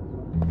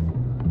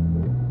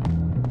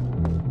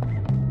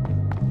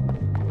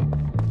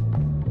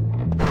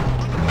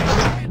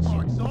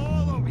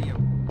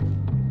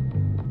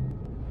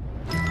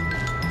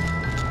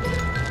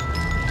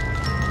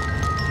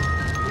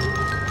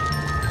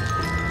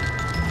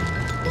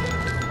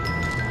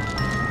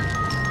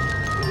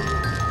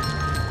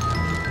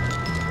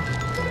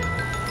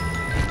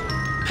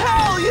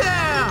 Hell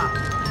yeah!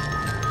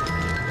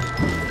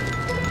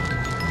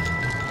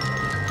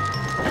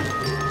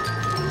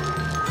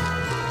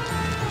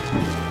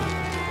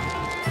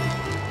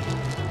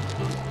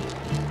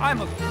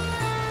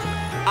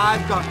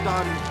 I've got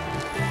done.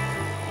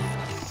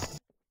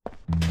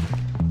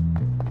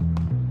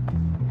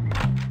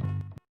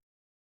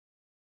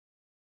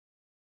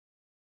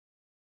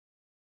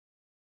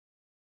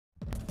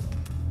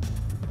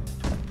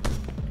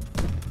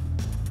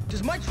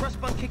 Does my trust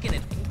fund kick in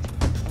at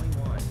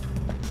 1821?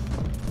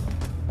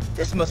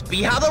 This must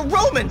be how the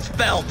Romans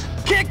felt!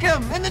 Kick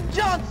him in the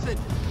Johnson!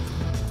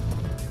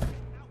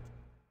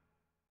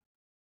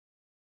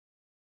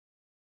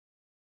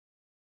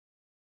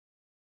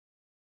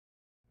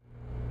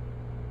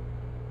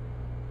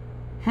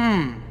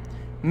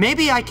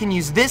 Maybe I can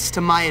use this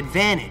to my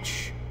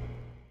advantage.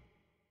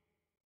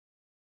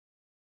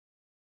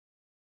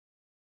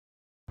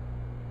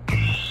 We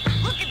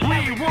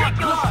want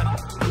blood!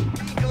 Be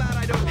glad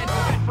I don't enter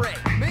the fray.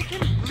 Make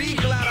him be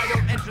glad I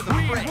don't enter the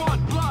fray. We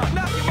want blood!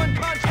 Knock him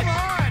unconscious! Come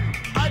on!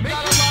 I've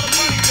got a lot of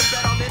money to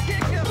bet on this.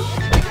 Kick him!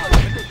 Look at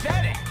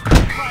pathetic!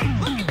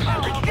 Look at that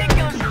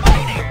ridiculous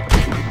fighting!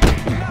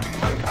 There was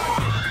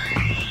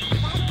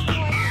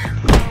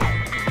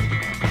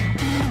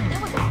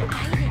a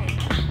fighting.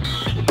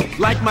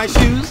 Like my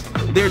shoes?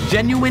 They're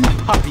genuine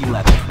puppy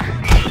leather.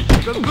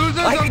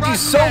 I could do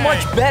so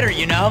much better,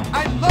 you know?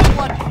 I love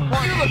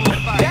watching you look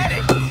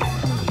pathetic.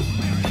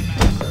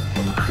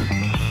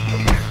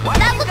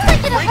 That looks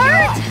like it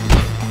hurt!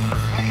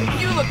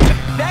 You look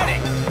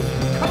pathetic.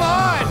 Come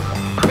on,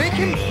 make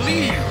him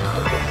bleed.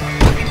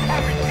 Look at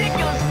that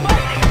ridiculous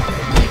fighting.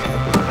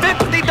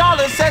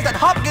 $50 says that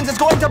Hopkins is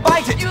going to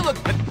bite it. You look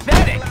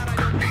pathetic.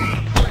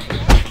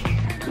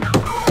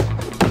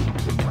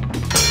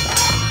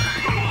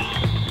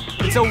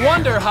 It's a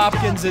wonder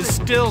Hopkins is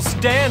still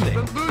standing.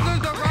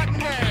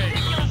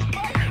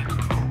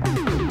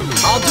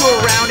 I'll do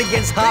a round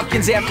against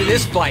Hopkins after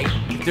this fight,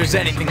 if there's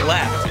anything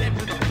left.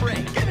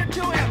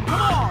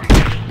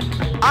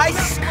 I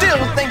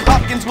still think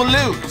Hopkins will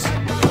lose.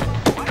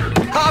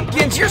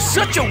 Hopkins, you're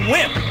such a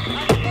wimp.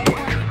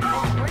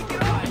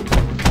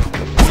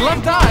 His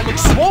left eye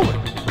looks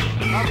swollen.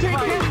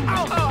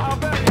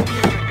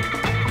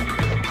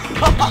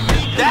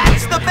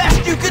 That's the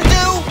best you can do?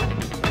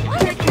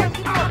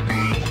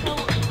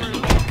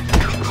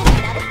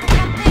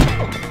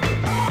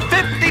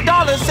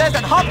 $50 says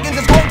that Hopkins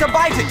is going to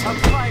bite it.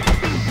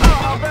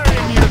 Oh, very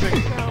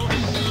amusing.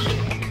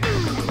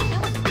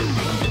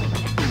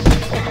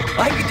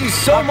 I could do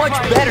so much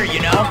better, you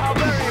know?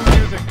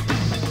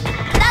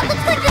 That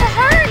looks like it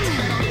hurt!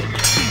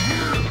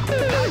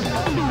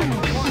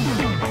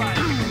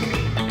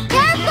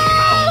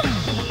 Careful!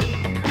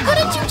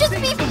 Couldn't you just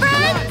be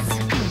friends?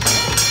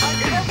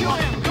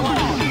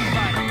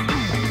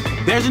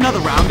 There's another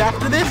round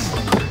after this?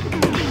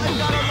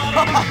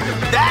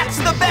 That's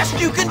the best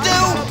you can do?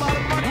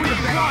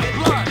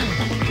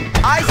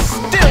 I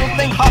still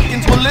think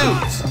Hopkins will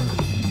lose.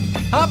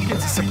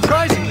 Hopkins is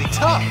surprisingly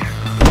tough.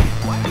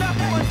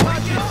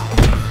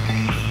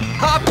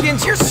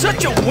 Hopkins, you're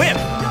such a wimp.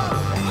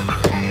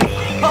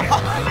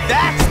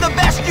 That's the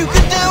best you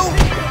can do?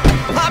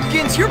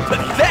 Hopkins, you're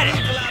pathetic.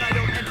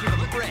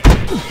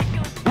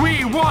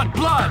 We want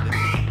blood.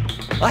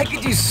 I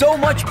could do so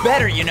much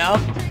better, you know?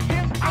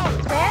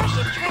 Where is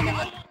she trying to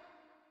look?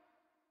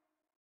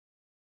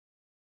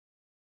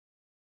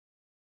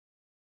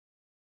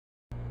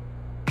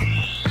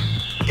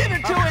 Give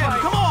it to him,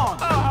 come on!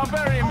 Oh, how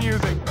very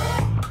amusing.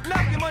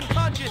 Knock him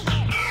unconscious.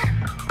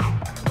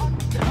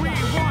 We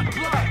want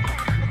blood.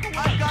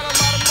 I've got a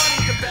lot of money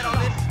to bet on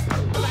this.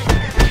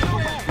 Give it to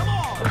him, come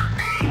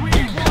on! We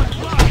want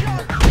blood.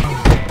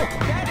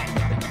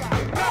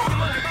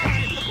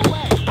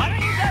 Why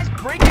don't you guys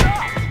break it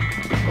up?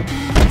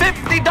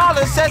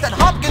 $50 says that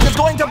Hopkins is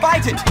going to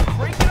bite it.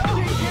 Break it up.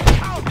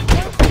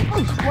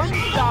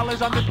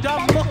 $20 on the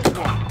dumb look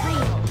one.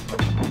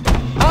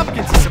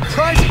 Hopkins is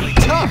surprisingly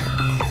tough.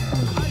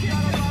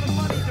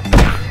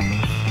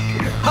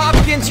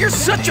 Hopkins, you're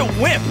such a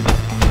wimp.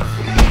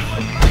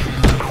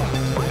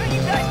 Why don't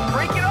you guys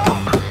break it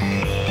off?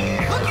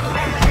 Look at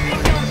that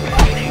ridiculous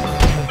fighting.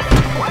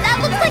 That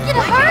looks like it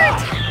hurt!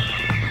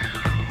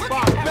 Look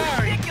at that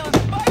ridiculous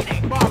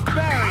fighting.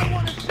 Barbarian. I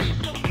want to see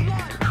some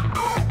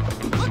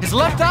blood. His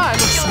left eye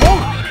looks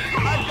swollen.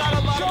 I've got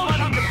a lot of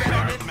money to bet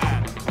on this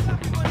man.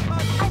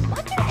 I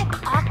wonder if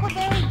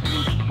Aquaberry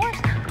breeds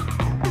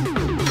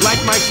horses.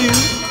 Like my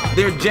shoes?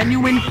 They're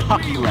genuine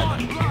puppy leather.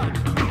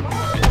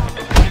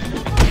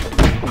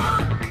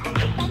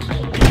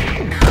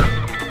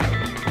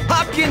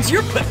 Hopkins,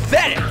 you're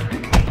pathetic.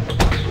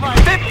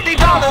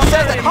 $50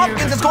 says that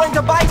Hopkins is going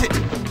to bite it.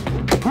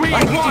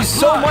 I could do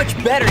so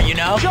much better, you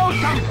know?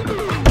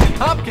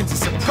 Hopkins is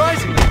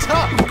surprisingly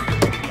tough.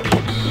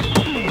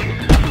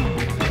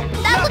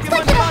 That looks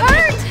like it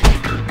hurt!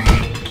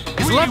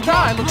 His left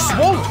eye looks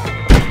swollen.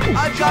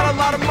 I've got a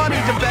lot of money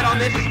to bet on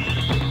this.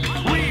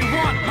 We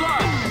want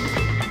blood.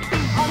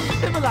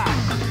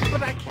 Uncivilized,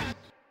 but I can't.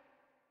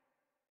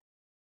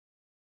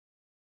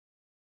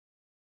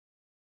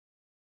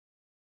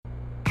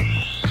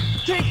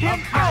 Take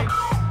him out!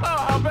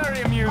 Oh, how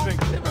very amusing.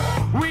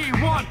 We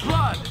want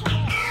blood.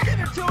 Give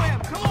it to him,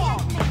 come on.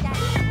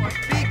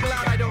 Be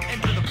glad I don't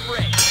enter the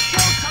fray.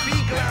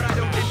 Be glad I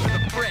don't enter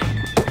the fray.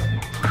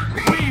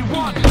 We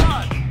want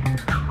blood.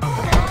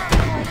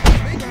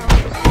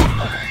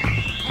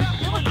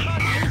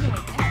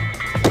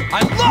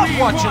 I love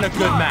watching a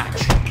good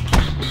match.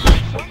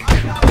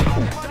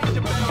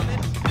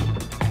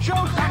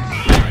 Show some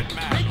spirit,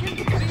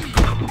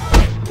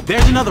 man.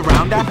 There's another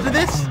round after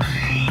this?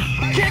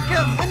 Kick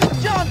him in the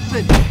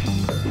Johnson.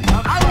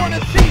 I want to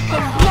see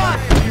some blood.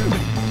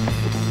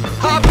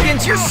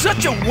 Hopkins, you're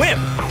such a wimp.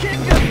 Kick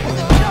him in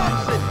the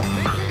Johnson.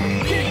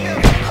 Kick him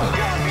in the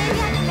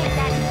Johnson.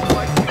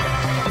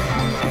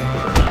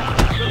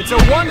 It's a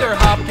wonder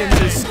Hopkins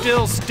is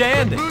still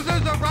standing.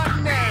 Losers a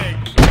rotten egg.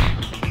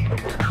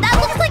 That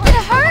looks like it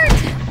hurt!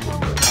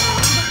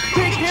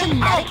 Take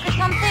him out. Or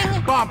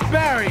something?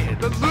 Barbarian.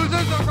 The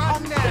losers a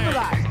rotten egg.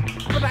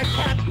 But I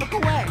can't look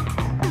away.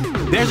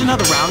 There's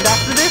another round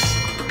after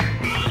this?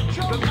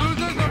 The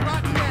losers a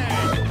rotten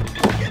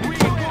egg. We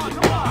want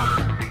blood.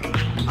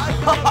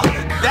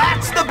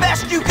 That's the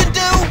best you can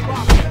do?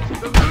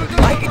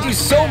 I could do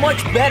so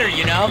much better,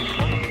 you know?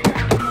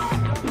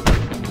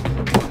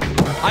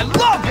 I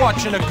love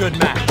watching a good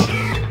match.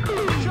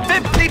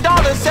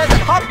 $50 says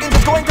that Hopkins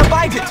is going to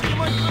bite it.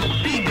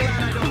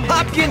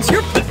 Hopkins,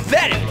 you're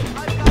pathetic.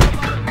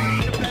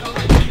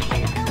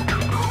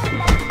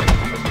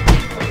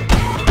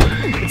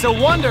 It's a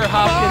wonder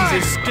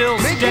Hopkins is still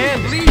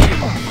standing.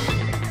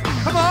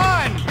 Come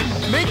on!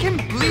 Make him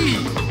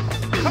bleed!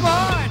 Come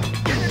on!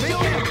 Make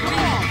him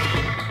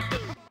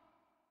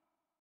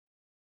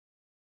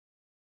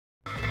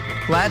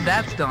bleed! Glad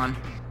that's done.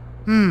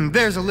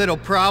 There's a little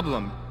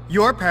problem.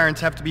 Your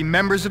parents have to be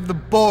members of the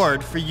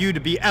board for you to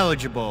be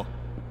eligible.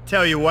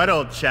 Tell you what,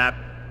 old chap.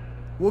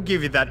 We'll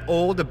give you that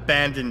old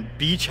abandoned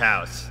beach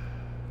house.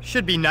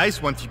 Should be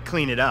nice once you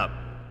clean it up.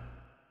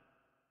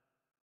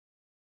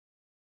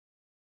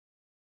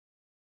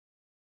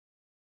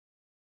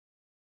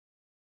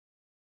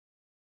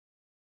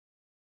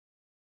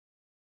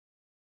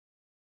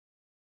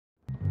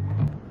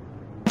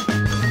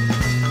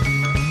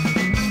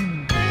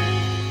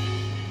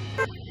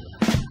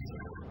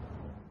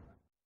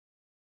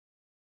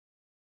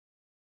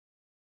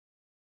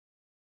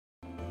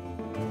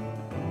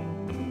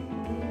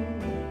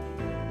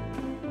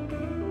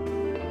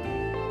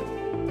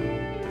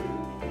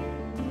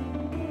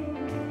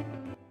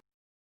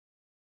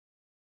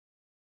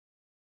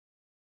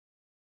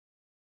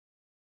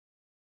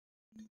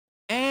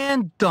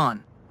 And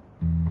done.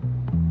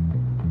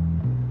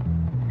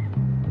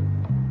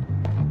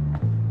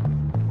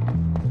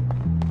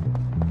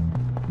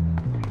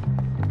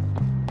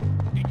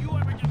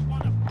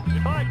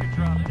 If I could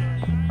drop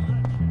dead.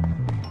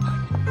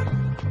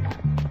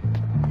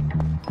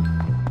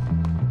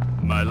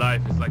 My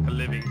life is like a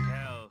living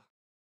hell.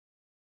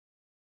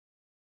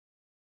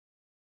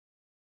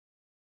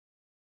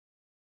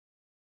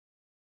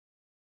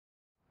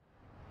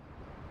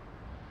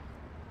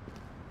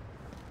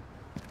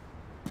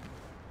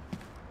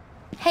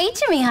 Hey,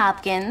 Jimmy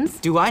Hopkins.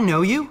 Do I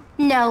know you?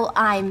 No,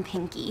 I'm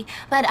Pinky,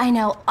 but I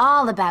know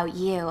all about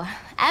you.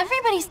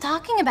 Everybody's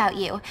talking about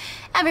you.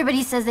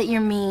 Everybody says that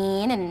you're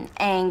mean and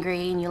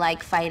angry and you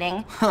like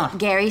fighting. Huh.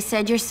 Gary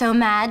said you're so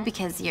mad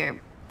because you're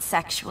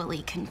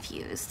sexually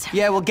confused.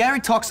 Yeah, well,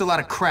 Gary talks a lot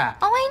of crap.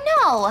 Oh, I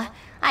know.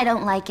 I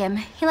don't like him.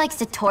 He likes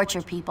to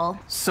torture people.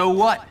 So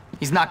what?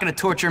 He's not gonna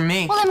torture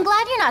me. Well, I'm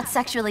glad you're not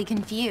sexually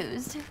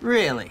confused.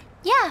 Really?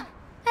 Yeah,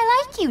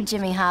 I like you,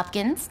 Jimmy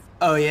Hopkins.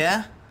 Oh,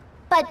 yeah?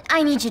 But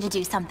I need you to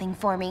do something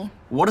for me.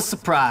 What a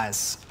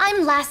surprise.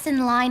 I'm last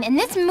in line, and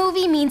this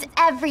movie means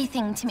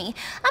everything to me.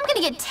 I'm gonna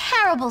get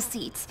terrible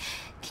seats.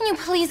 Can you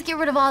please get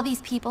rid of all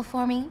these people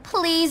for me?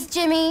 Please,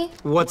 Jimmy?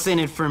 What's in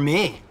it for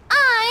me?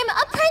 I'm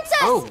a princess!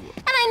 Oh.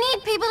 And I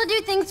need people to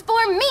do things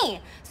for me.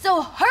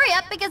 So hurry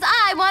up, because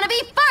I want to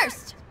be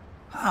first!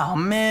 Oh,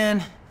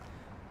 man.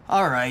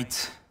 All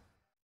right.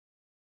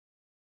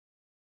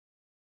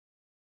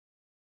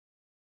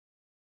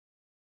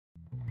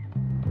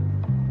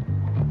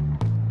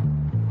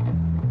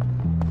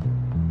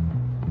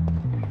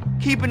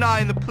 Keep an eye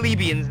on the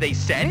plebeians, they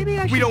said. Maybe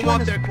I should we don't join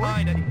want this their board.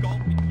 kind at golf.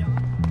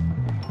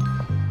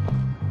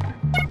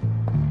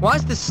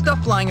 Why's this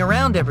stuff lying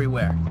around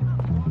everywhere?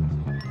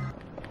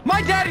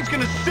 My daddy's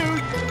gonna sue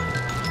you.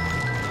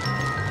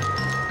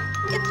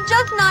 It's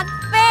just not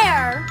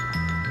fair.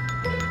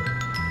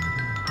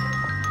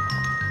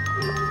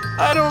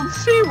 I don't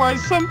see why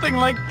something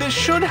like this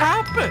should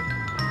happen.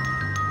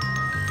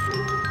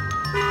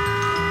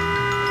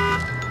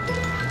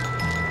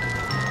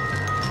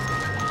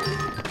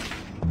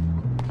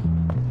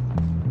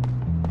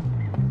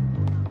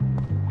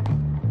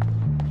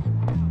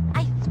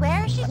 I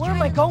swear she's Where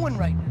am I going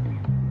right now?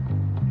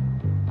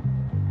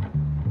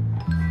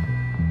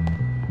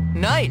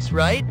 Nice,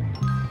 right?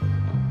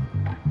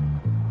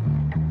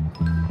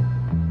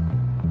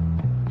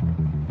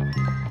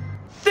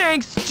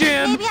 Thanks,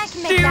 Jim. Maybe I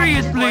can make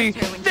Seriously,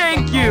 that when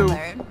thank she you.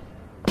 gets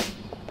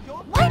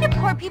older. Why do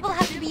poor people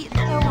have to be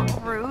so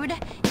rude?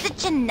 Is it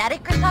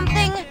genetic or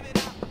something?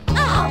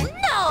 Oh,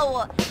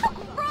 no! How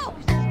gross!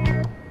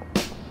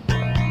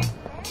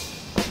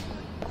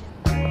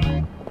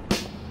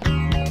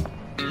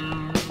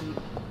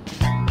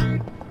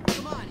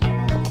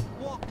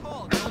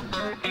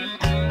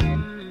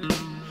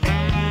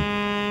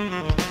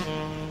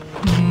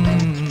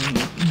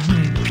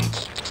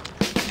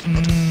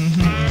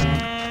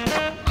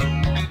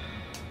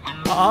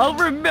 I'll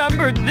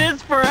remember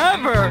this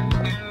forever.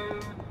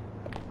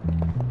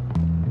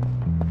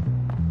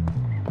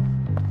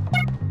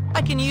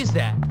 I can use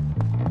that.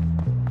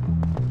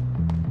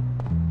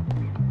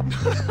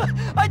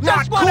 I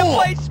just want to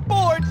play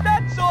sports,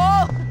 that's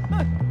all.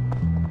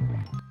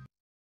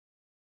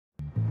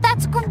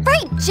 That's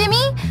great,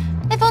 Jimmy!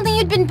 If only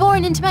you'd been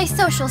born into my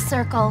social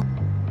circle.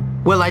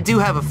 Well, I do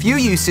have a few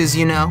uses,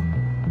 you know.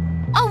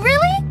 Oh,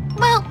 really?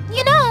 Well,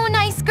 you know,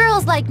 nice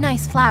girls like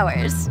nice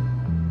flowers.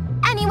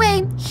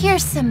 Anyway,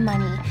 here's some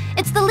money.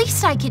 It's the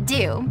least I could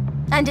do.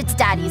 And it's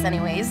Daddy's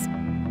anyways.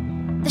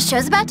 The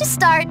show's about to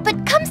start,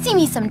 but come see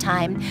me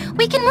sometime.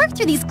 We can work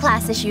through these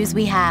class issues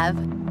we have.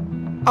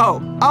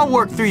 Oh, I'll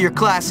work through your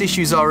class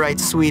issues all right,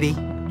 sweetie.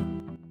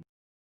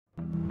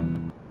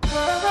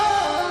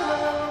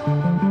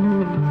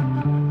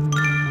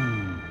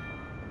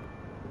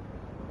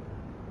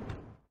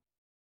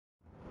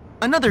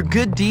 Another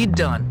good deed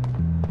done.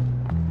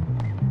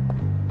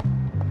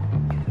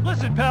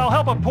 Listen, pal,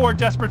 help a poor,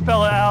 desperate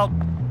fella out.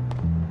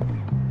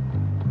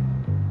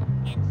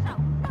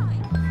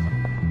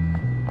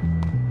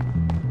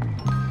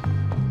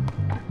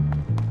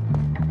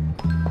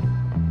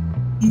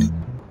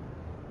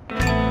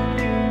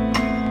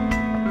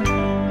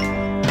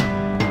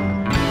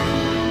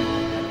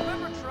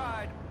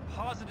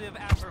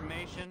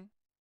 Affirmation.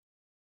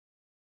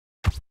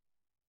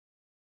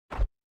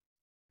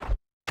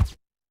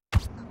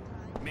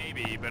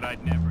 Maybe, but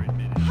I'd never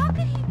admit it. How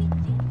could he be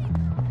doing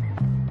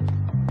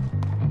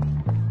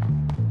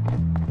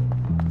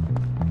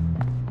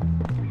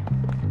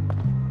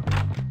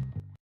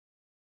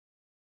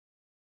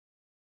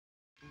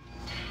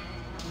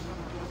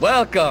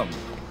Welcome.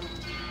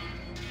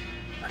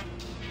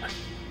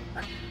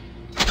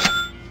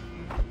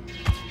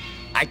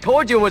 I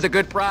told you it was a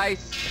good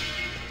price.